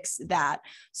to fix that.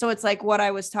 So it's like what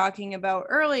I was talking about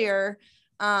earlier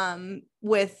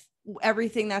with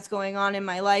everything that's going on in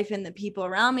my life and the people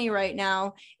around me right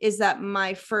now, is that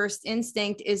my first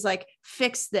instinct is like,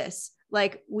 fix this.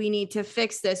 Like, we need to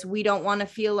fix this. We don't want to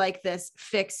feel like this.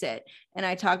 Fix it. And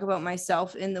I talk about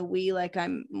myself in the we, like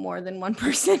I'm more than one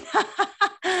person.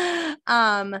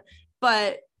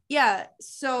 But yeah,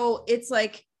 so it's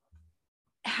like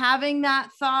having that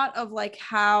thought of like,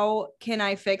 how can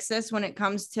I fix this when it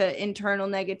comes to internal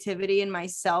negativity and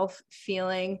myself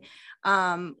feeling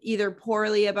either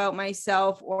poorly about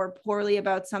myself or poorly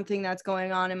about something that's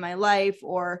going on in my life,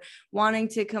 or wanting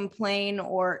to complain,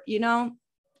 or, you know,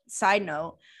 side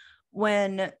note,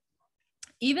 when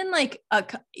even like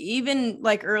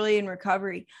early in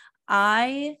recovery,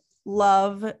 I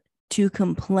love to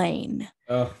complain.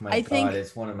 Oh my God,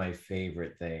 it's one of my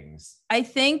favorite things. I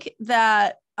think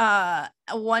that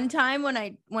one time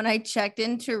when I checked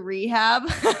into rehab,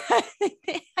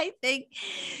 I think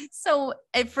so.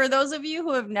 For those of you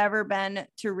who have never been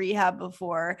to rehab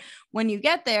before, when you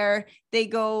get there, they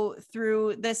go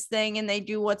through this thing and they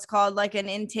do what's called like an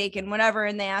intake and whatever,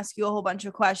 and they ask you a whole bunch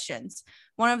of questions.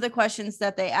 One of the questions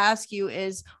that they ask you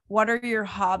is, what are your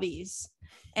hobbies?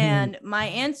 And my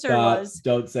answer was,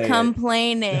 don't say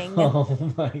complaining.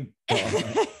 Oh my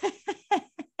God.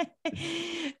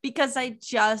 Because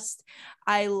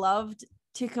I loved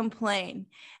to complain.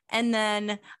 And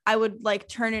then I would like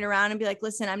turn it around and be like,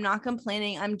 listen, I'm not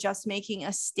complaining. I'm just making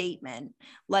a statement.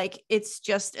 Like, it's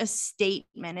just a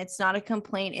statement. It's not a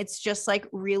complaint. It's just like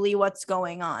really what's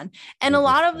going on. And a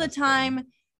lot of the time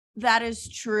that is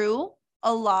true.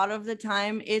 A lot of the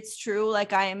time it's true.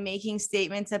 Like, I am making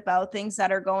statements about things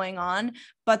that are going on,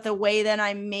 but the way that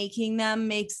I'm making them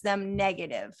makes them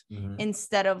negative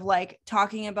instead of like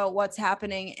talking about what's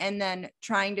happening and then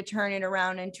trying to turn it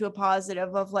around into a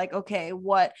positive of like, okay,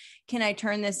 what can I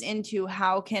turn this into?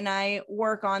 How can I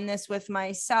work on this with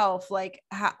myself? Like,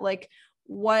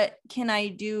 what can I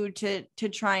do to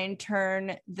try and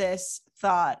turn this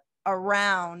thought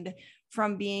around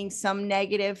from being some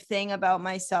negative thing about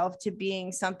myself to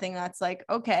being something that's like,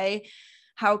 okay,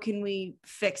 how can we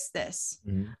fix this?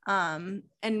 And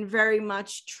very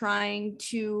much trying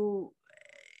to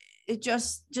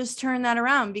just turn that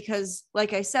around, because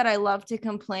like I said, I love to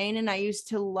complain, and I used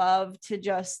to love to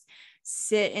just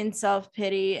sit in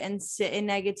self-pity and sit in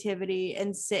negativity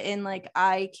and sit in like,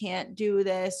 I can't do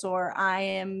this, or I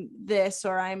am this,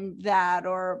 or I'm that,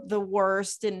 or the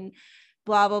worst, and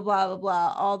blah, blah, blah, blah,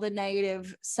 blah, all the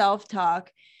negative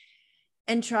self-talk,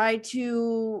 and try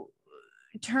to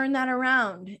turn that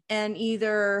around. And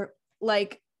either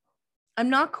like, I'm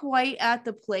not quite at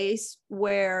the place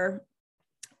where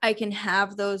I can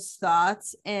have those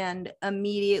thoughts and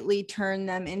immediately turn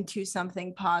them into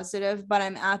something positive, but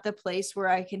I'm at the place where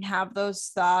I can have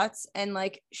those thoughts and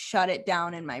like shut it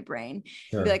down in my brain.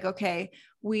 Sure. Be like, okay,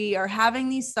 we are having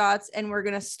these thoughts and we're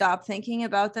going to stop thinking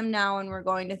about them now and we're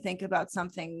going to think about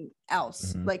something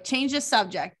else. Like change the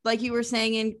subject. Like you were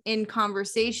saying in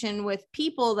conversation with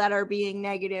people that are being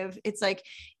negative, it's like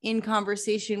in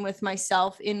conversation with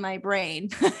myself in my brain.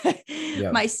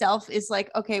 Myself is like,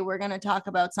 okay, we're going to talk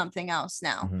about something else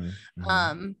now.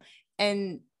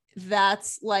 And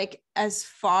that's like as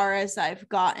far as I've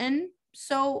gotten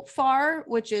so far,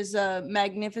 which is a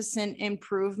magnificent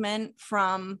improvement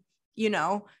from, you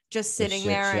know, just sitting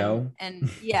there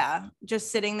and yeah, just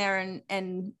sitting there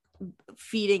and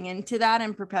feeding into that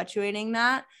and perpetuating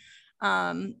that.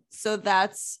 So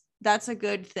that's a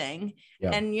good thing.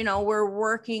 And, you know, we're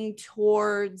working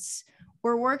towards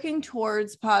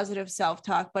positive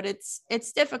self-talk, but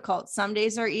it's difficult. Some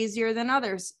days are easier than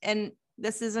others. And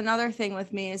this is another thing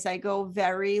with me is I go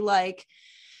very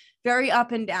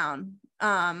up and down.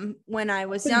 When I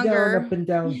was younger, up and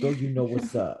down, go, you know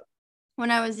what's up. When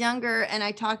I was younger, and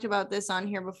I talked about this on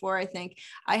here before, I think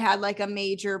I had like a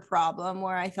major problem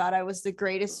where I thought I was the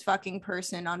greatest fucking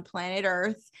person on planet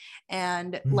Earth.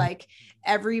 And like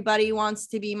everybody wants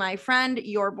to be my friend.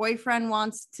 Your boyfriend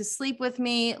wants to sleep with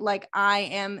me. Like I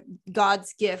am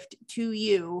God's gift to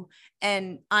you.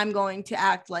 And I'm going to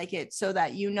act like it so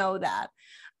that you know that.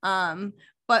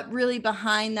 But really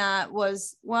behind that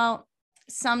was, well,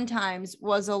 sometimes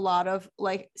was a lot of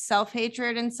like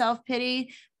self-hatred and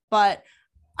self-pity. But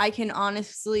I can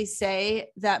honestly say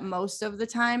that most of the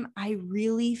time I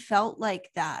really felt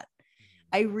like that.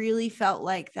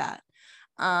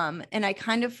 And I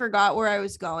kind of forgot where I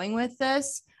was going with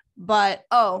this, but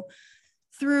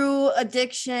through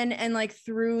addiction and like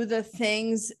through the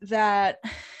things that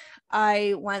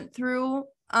I went through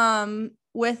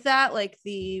with that, like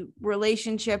the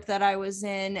relationship that I was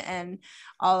in and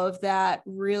all of that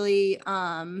really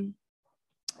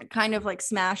kind of like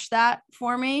smashed that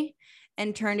for me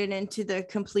and turned it into the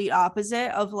complete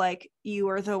opposite of like, you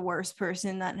are the worst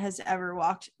person that has ever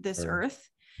walked this earth.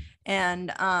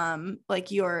 And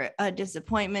like you're a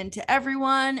disappointment to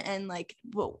everyone. And like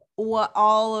what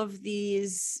all of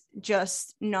these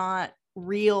just not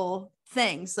real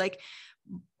things, like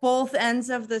both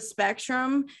ends of the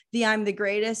spectrum, the I'm the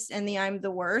greatest and the I'm the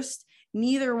worst,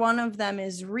 neither one of them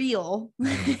is real.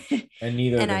 And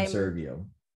neither of them serve you.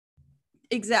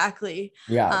 Exactly.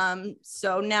 Yeah.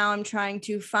 So now I'm trying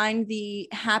to find the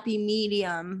happy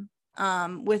medium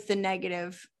with the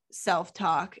negative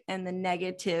self-talk and the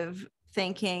negative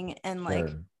thinking. And like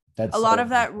a lot of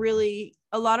that really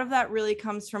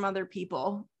comes from other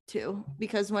people too,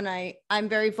 because when I'm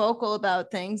very vocal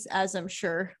about things, as I'm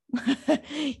sure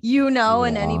you know,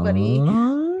 and anybody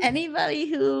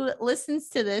who listens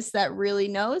to this that really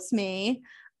knows me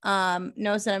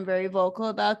knows that I'm very vocal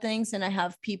about things. And I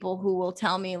have people who will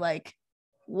tell me like,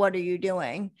 what are you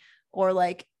doing? Or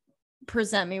like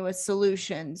present me with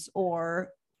solutions or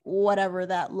whatever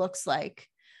that looks like.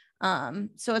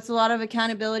 So it's a lot of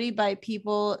accountability by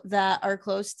people that are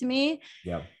close to me.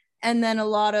 Yeah. And then a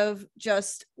lot of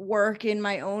just work in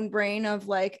my own brain of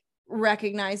like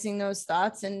recognizing those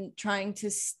thoughts and trying to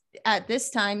at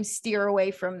this time steer away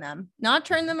from them, not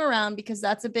turn them around because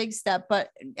that's a big step, but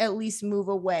at least move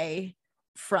away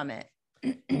from it.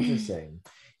 Interesting.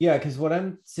 Yeah, because what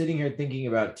I'm sitting here thinking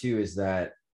about too is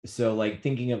that, so like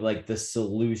thinking of like the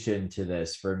solution to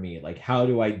this for me, like how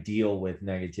do I deal with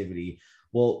negativity?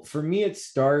 Well, for me, it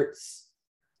starts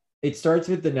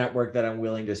with the network that I'm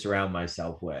willing to surround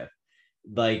myself with.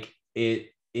 Like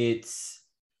it's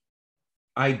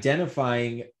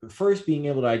identifying first, being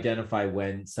able to identify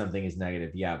when something is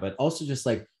negative. Yeah. But also just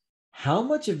like, how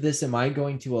much of this am I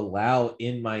going to allow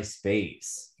in my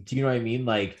space? Do you know what I mean?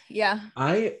 Like, yeah,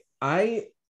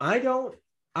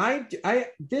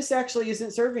 this actually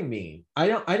isn't serving me. I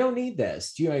don't need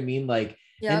this. Do you know what I mean? Like,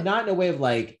 and not in a way of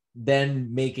like,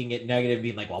 then making it negative,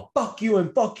 being like, well, fuck you,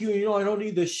 you know, I don't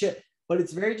need this shit. But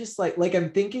it's very just like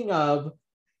I'm thinking of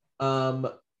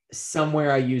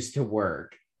somewhere I used to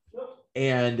work,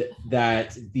 and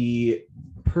that the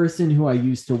person who I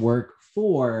used to work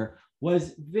for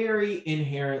was very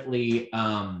inherently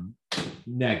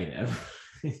negative.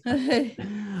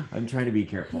 I'm trying to be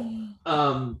careful.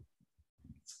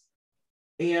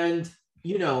 And,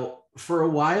 you know, for a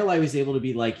while I was able to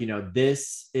be like, you know,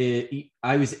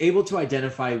 I was able to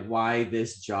identify why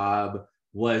this job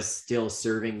was still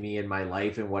serving me in my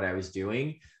life and what I was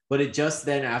doing. But it just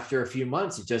then, after a few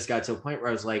months, it just got to a point where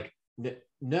I was like,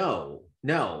 no,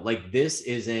 like this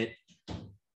isn't,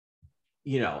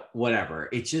 you know, whatever.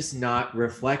 It's just not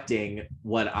reflecting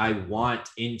what I want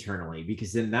internally.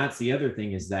 Because then that's the other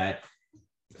thing, is that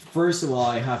first of all,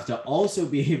 I have to also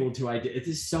be able to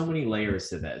there's so many layers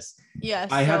to this. Yeah,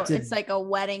 I so have to, it's like a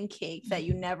wedding cake that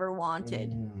you never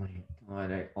wanted. oh my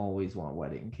God, I always want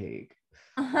wedding cake.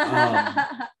 Oh,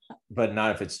 But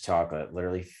not if it's chocolate.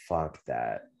 Literally, fuck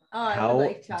that. I would How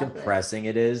like chocolate. depressing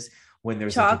it is when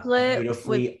there's like a Chocolate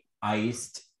beautifully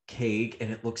iced cake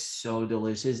and it looks so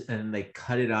delicious, and they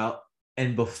cut it out,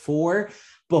 and before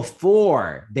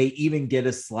they even get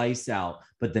a slice out,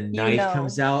 but the knife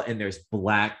comes out and there's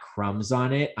black crumbs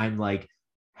on it. I'm like,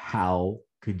 how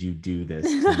could you do this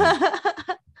to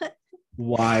me?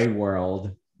 Why,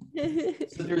 world?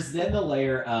 So there's then the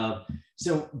layer of,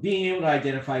 so being able to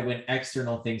identify when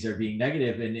external things are being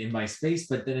negative and in my space,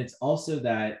 but then it's also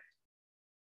that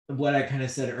what I kind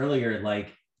of said earlier,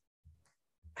 like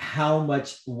how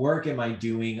much work am I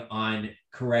doing on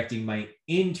correcting my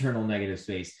internal negative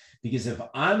space? Because if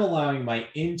I'm allowing my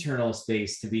internal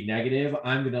space to be negative,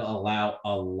 I'm going to allow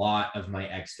a lot of my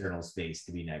external space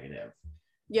to be negative.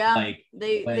 Yeah, like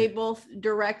they both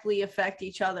directly affect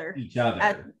each other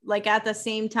at the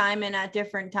same time and at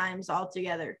different times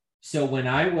altogether. So when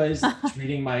I was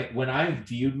when I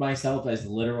viewed myself as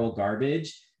literal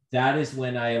garbage, that is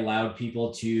when I allowed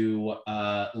people to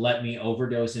let me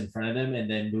overdose in front of them and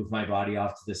then move my body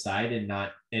off to the side and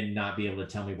not be able to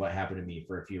tell me what happened to me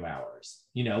for a few hours,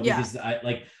 because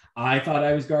I thought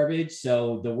I was garbage.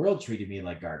 So the world treated me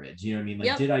like garbage. You know what I mean?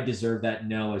 Like, did I deserve that?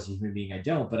 No, as a human being, I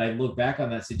don't. But I look back on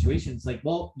that situation. It's like,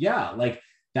 well, yeah, like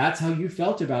that's how you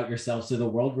felt about yourself. So the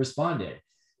world responded.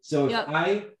 So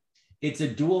it's a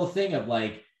dual thing of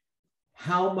like,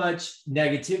 how much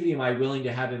negativity am I willing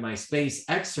to have in my space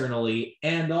externally?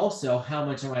 And also how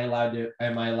much am I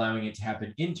allowing it to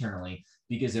happen internally?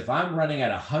 Because if I'm running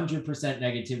at 100%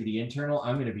 negativity internal,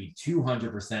 I'm going to be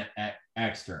 200%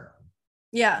 external.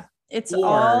 Yeah, it's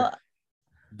all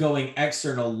going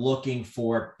external looking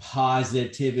for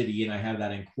positivity, and I have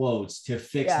that in quotes, to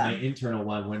fix my internal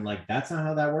one, when like that's not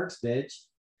how that works, bitch.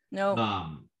 No.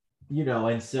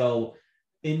 And so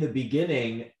in the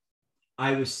beginning,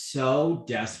 I was so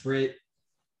desperate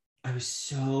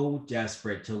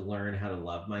to learn how to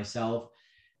love myself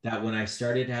that when I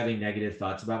started having negative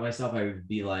thoughts about myself, I would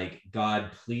be like, God,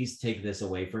 please take this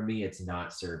away from me. It's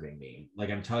not serving me.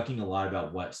 Like, I'm talking a lot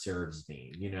about what serves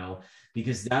me,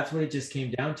 because that's what it just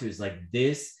came down to, is like,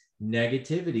 this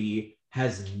negativity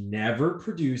has never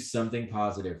produced something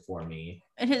positive for me.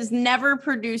 It has never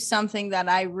produced something that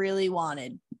I really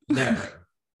wanted. Never.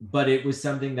 But it was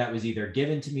something that was either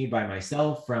given to me by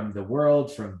myself, from the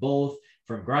world, from both,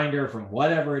 from Grindr, from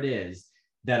whatever it is,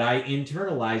 that I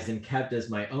internalized and kept as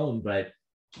my own, but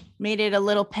made it a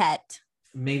little pet.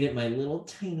 Made it my little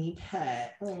tiny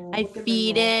pet. Oh, I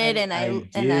feed it and I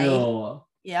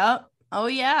yep. Oh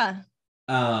yeah.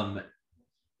 And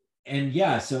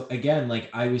yeah, so again, like,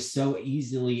 I was so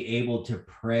easily able to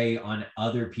prey on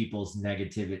other people's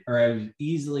negativity, or I was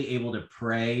easily able to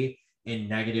prey in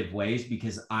negative ways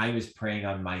because I was preying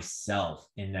on myself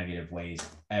in negative ways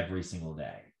every single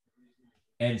day.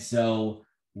 And so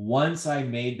once I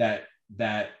made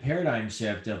that paradigm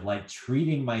shift of like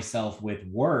treating myself with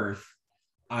worth,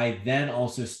 I then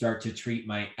also start to treat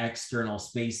my external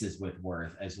spaces with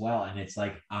worth as well. And it's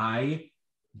like, I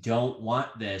don't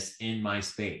want this in my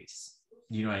space.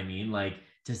 You know what I mean? Like,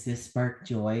 does this spark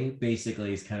joy?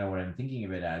 Basically is kind of what I'm thinking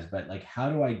of it as. But like, how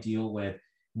do I deal with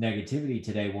negativity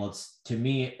today? Well, it's, to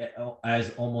me,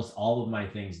 as almost all of my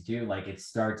things do, like, it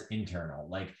starts internal.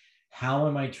 Like, how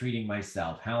am I treating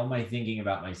myself? How am I thinking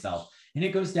about myself? And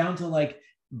it goes down to like,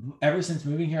 ever since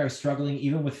moving here, I was struggling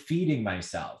even with feeding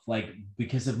myself, like,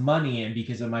 because of money and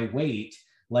because of my weight.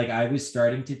 Like, I was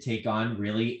starting to take on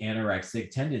really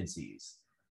anorexic tendencies.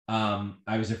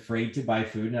 I was afraid to buy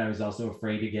food, and I was also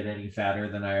afraid to get any fatter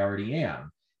than I already am.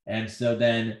 And so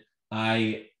then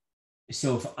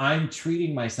so if I'm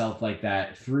treating myself like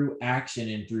that through action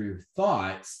and through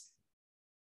thoughts,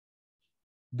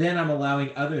 then I'm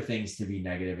allowing other things to be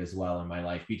negative as well in my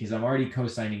life, because I'm already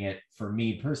co-signing it for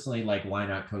me personally. Like, why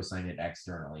not co-sign it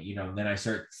externally? Then I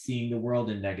start seeing the world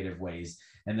in negative ways,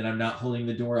 and then I'm not holding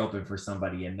the door open for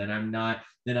somebody, and then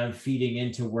I'm feeding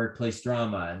into workplace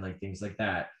drama and like things like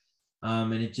that.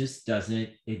 And it just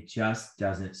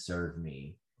doesn't serve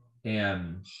me.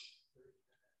 And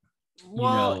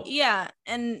yeah,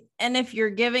 and if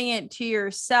you're giving it to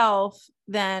yourself,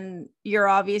 then you're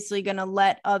obviously going to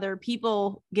let other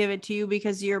people give it to you,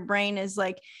 because your brain is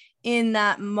like in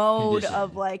that mode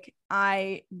of like,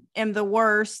 I am the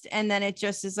worst, and then it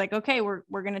just is like, okay, we're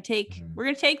going to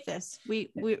take this, we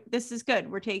this is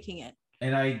good, we're taking it.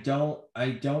 And I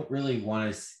don't really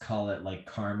want to call it like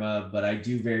karma, but I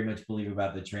do very much believe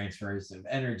about the transfers of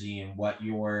energy and what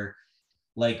your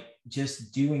like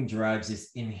just doing drugs is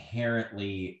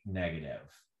inherently negative.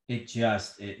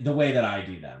 The way that I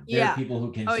do them. There are people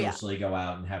who can socially go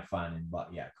out and have fun and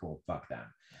but yeah, cool, fuck them.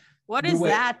 What is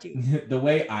that, dude? The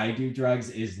way I do drugs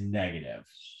is negative.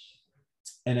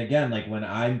 And again, like when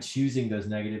I'm choosing those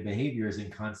negative behaviors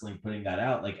and constantly putting that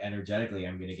out, like energetically,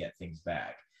 I'm going to get things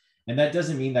back. And that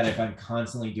doesn't mean that if I'm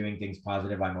constantly doing things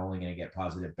positive, I'm only going to get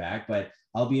positive back, but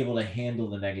I'll be able to handle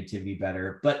the negativity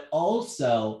better. But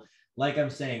also, like I'm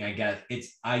saying, I guess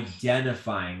it's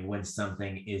identifying when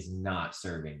something is not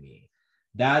serving me.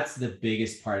 That's the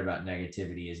biggest part about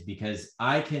negativity, is because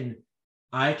I can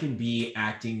be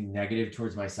acting negative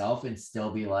towards myself and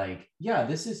still be like, yeah,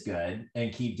 this is good,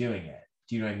 and keep doing it.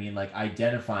 Do you know what I mean? Like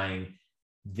identifying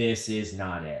this is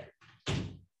not it.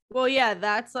 Well, yeah,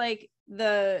 that's like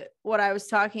what I was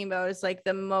talking about is like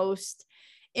the most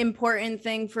important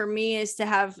thing for me is to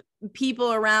have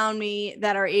people around me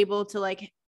that are able to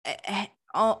like I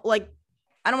don't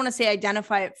want to say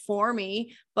identify it for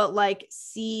me, but like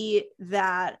see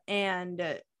that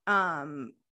and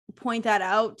point that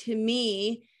out to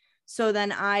me, so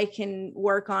then I can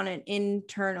work on it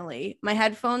internally. My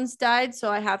headphones died,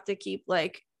 so I have to keep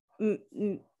like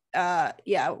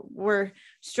we're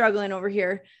struggling over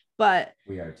here, but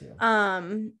we are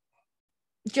too.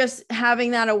 Just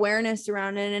having that awareness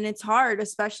around it. And it's hard,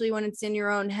 especially when it's in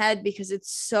your own head, because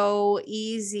it's so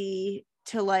easy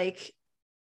to like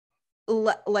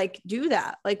do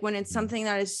that, like when it's something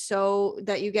that is so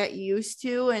that you get used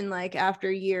to, and like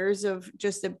after years of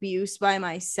just abuse by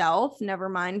myself, never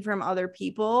mind from other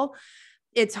people,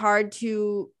 it's hard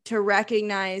to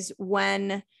recognize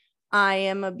when I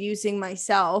am abusing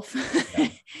myself. Yeah.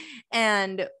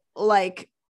 And like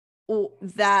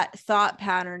that thought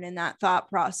pattern and that thought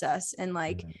process, and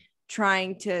like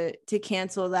trying to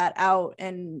cancel that out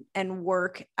and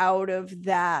work out of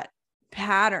that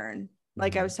pattern,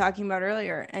 like I was talking about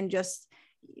earlier, and just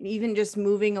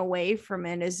moving away from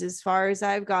it is as far as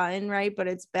I've gotten, right? But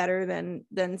it's better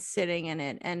than sitting in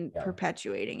it and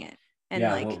perpetuating it. And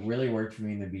what really worked for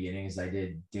me in the beginning is I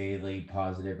did daily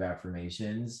positive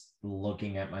affirmations,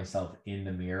 looking at myself in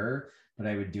the mirror. But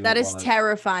I would do that is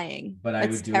terrifying. But I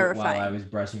would do it while I was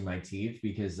brushing my teeth,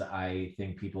 because I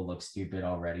think people look stupid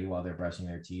already while they're brushing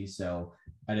their teeth. So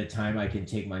at a time I can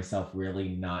take myself really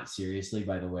not seriously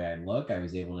by the way I look, I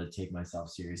was able to take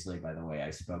myself seriously by the way I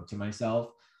spoke to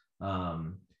myself.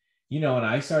 And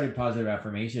I started positive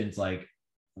affirmations like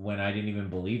when I didn't even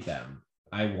believe them.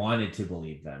 I wanted to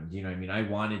believe them. Do you know what I mean? I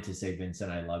wanted to say, Vincent,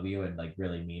 I love you, and like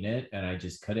really mean it. And I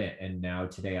just couldn't. And now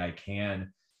today I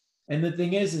can. And the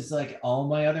thing is like all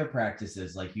my other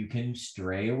practices, like you can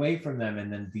stray away from them.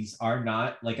 And then these are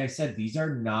not, like I said, these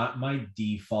are not my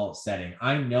default setting.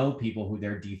 I know people who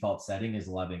their default setting is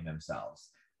loving themselves.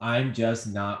 I'm just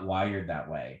not wired that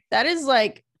way. That is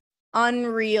like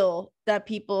unreal that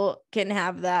people can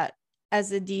have that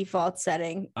as a default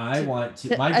setting. My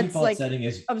default setting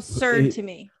is absurd to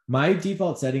me. My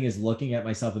default setting is looking at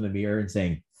myself in the mirror and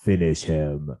saying, finish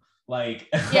him. Like,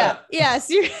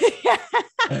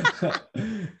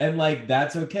 and like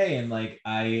that's okay, and like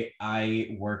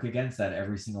I work against that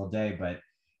every single day. But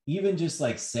even just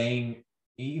like saying,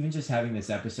 even just having this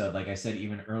episode, like I said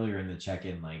even earlier in the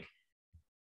check-in, like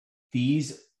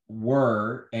these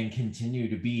were and continue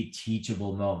to be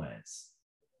teachable moments.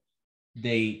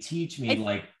 They teach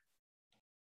me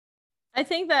I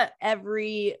think that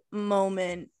every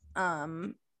moment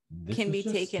can be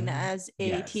taken as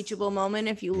a teachable moment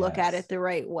if you look at it the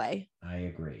right way. I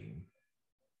agree.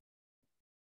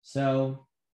 So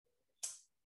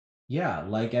yeah,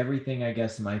 like everything, I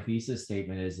guess my thesis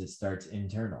statement is it starts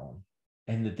internal.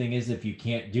 And the thing is, if you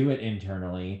can't do it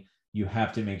internally, you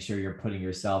have to make sure you're putting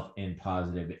yourself in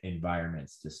positive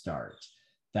environments to start.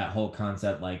 That whole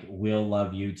concept, like, we'll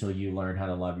love you till you learn how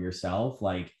to love yourself.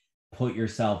 Like, put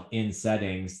yourself in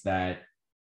settings that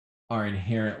are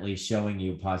inherently showing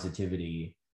you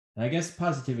positivity. And I guess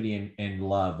positivity and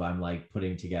love, I'm like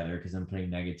putting together because I'm putting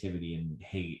negativity and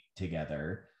hate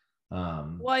together.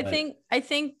 Well, I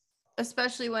think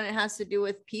especially when it has to do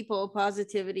with people,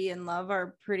 positivity and love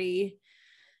are pretty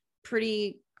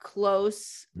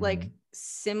close, like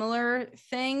similar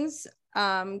things.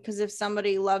 Because if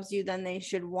somebody loves you, then they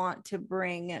should want to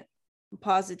bring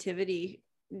positivity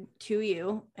to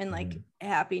you and like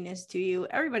happiness to you.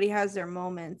 Everybody has their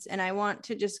moments, and I want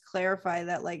to just clarify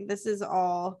that like this is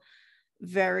all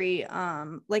very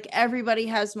like everybody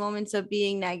has moments of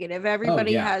being negative.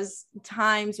 Everybody has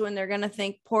times when they're gonna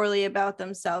think poorly about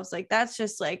themselves. Like that's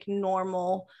just like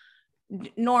normal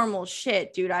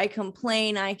shit, dude. I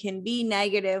complain, I can be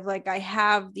negative, like I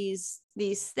have these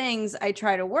these things, I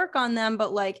try to work on them,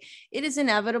 but like it is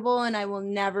inevitable, and I will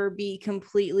never be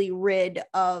completely rid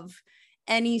of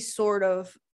any sort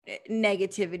of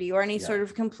negativity or any sort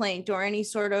of complaint or any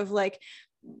sort of like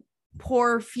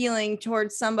poor feeling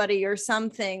towards somebody or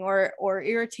something, or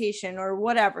irritation or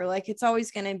whatever. Like it's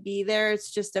always going to be there.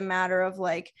 It's just a matter of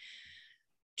like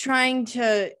trying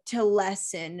to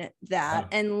lessen that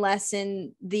and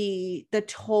lessen the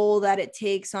toll that it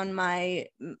takes on my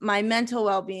mental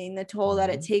well-being, the toll that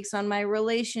it takes on my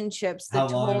relationships, the how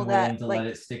toll long I'm that willing to like let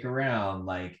it stick around,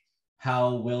 like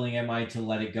how willing am I to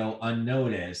let it go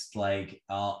unnoticed, like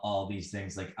all these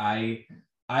things. Like I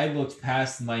looked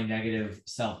past my negative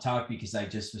self-talk because I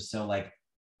just was so like,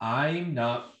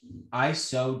 I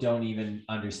so don't even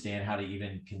understand how to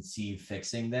even conceive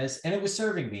fixing this. And it was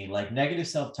serving me. Like negative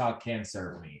self-talk can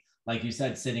serve me. Like you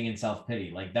said, sitting in self-pity,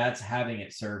 like that's having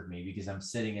it serve me because I'm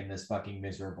sitting in this fucking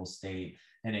miserable state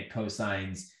and it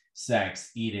cosigns sex,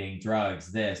 eating,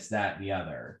 drugs, this, that, the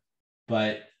other.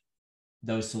 But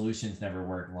those solutions never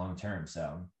work long-term.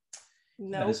 So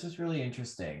yeah, this was really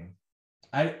interesting.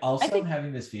 I also am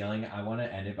having this feeling, I want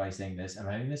to end it by saying this. I'm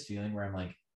having this feeling where I'm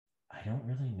like, I don't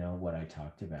really know what I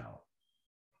talked about.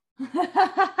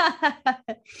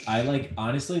 I like,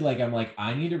 honestly, like, I'm like,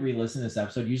 I need to re-listen to this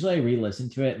episode. Usually I re-listen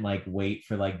to it and like wait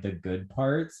for like the good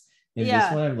parts. And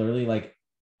this one, I'm literally like,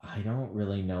 I don't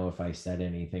really know if I said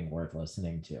anything worth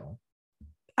listening to.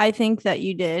 I think that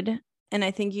you did. And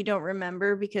I think you don't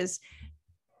remember because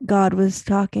God was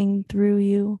talking through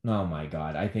you. Oh my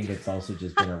God. I think it's also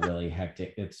just been a really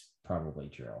hectic, it's probably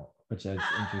true, which is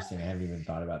interesting. I haven't even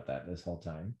thought about that this whole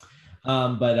time.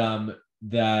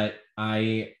 That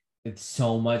it's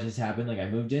so much has happened. Like I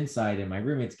moved inside and my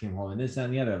roommates came home and this, that,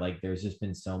 and the other. Like there's just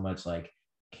been so much like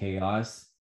chaos.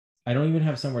 I don't even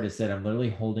have somewhere to sit. I'm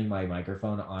literally holding my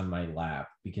microphone on my lap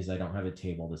because I don't have a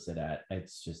table to sit at.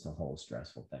 It's just a whole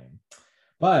stressful thing.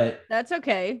 But that's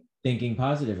okay. Thinking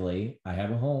positively, I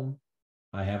have a home.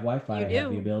 I have Wi-Fi. I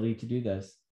have the ability to do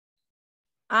this.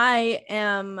 I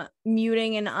am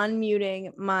muting and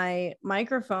unmuting my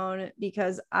microphone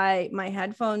because my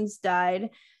headphones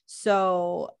died.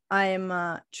 So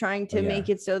I'm trying to make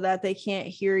it so that they can't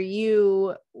hear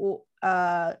you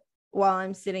while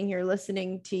I'm sitting here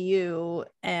listening to you.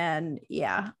 And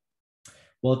yeah.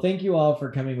 Well, thank you all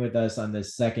for coming with us on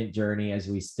this second journey as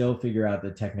we still figure out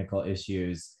the technical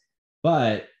issues.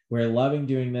 But we're loving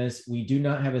doing this. We do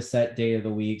not have a set day of the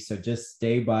week, so just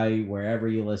stay by wherever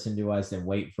you listen to us and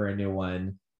wait for a new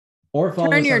one. Or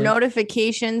follow turn your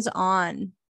notifications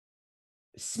on.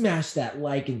 Smash that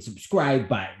like and subscribe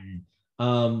button.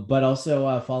 But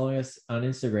also following us on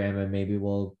Instagram, and maybe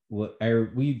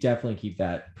we definitely keep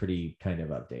that pretty kind of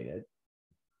updated.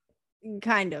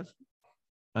 Kind of.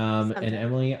 And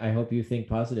Emily, I hope you think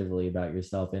positively about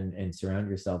yourself and surround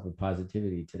yourself with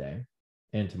positivity today.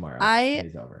 And tomorrow. I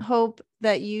hope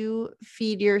that you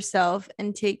feed yourself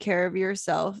and take care of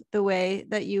yourself the way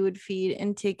that you would feed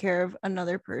and take care of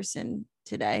another person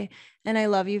today. And I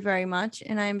love you very much.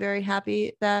 And I'm very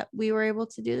happy that we were able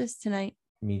to do this tonight.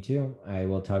 Me too. I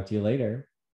will talk to you later.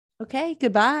 Okay.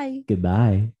 Goodbye.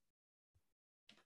 Goodbye.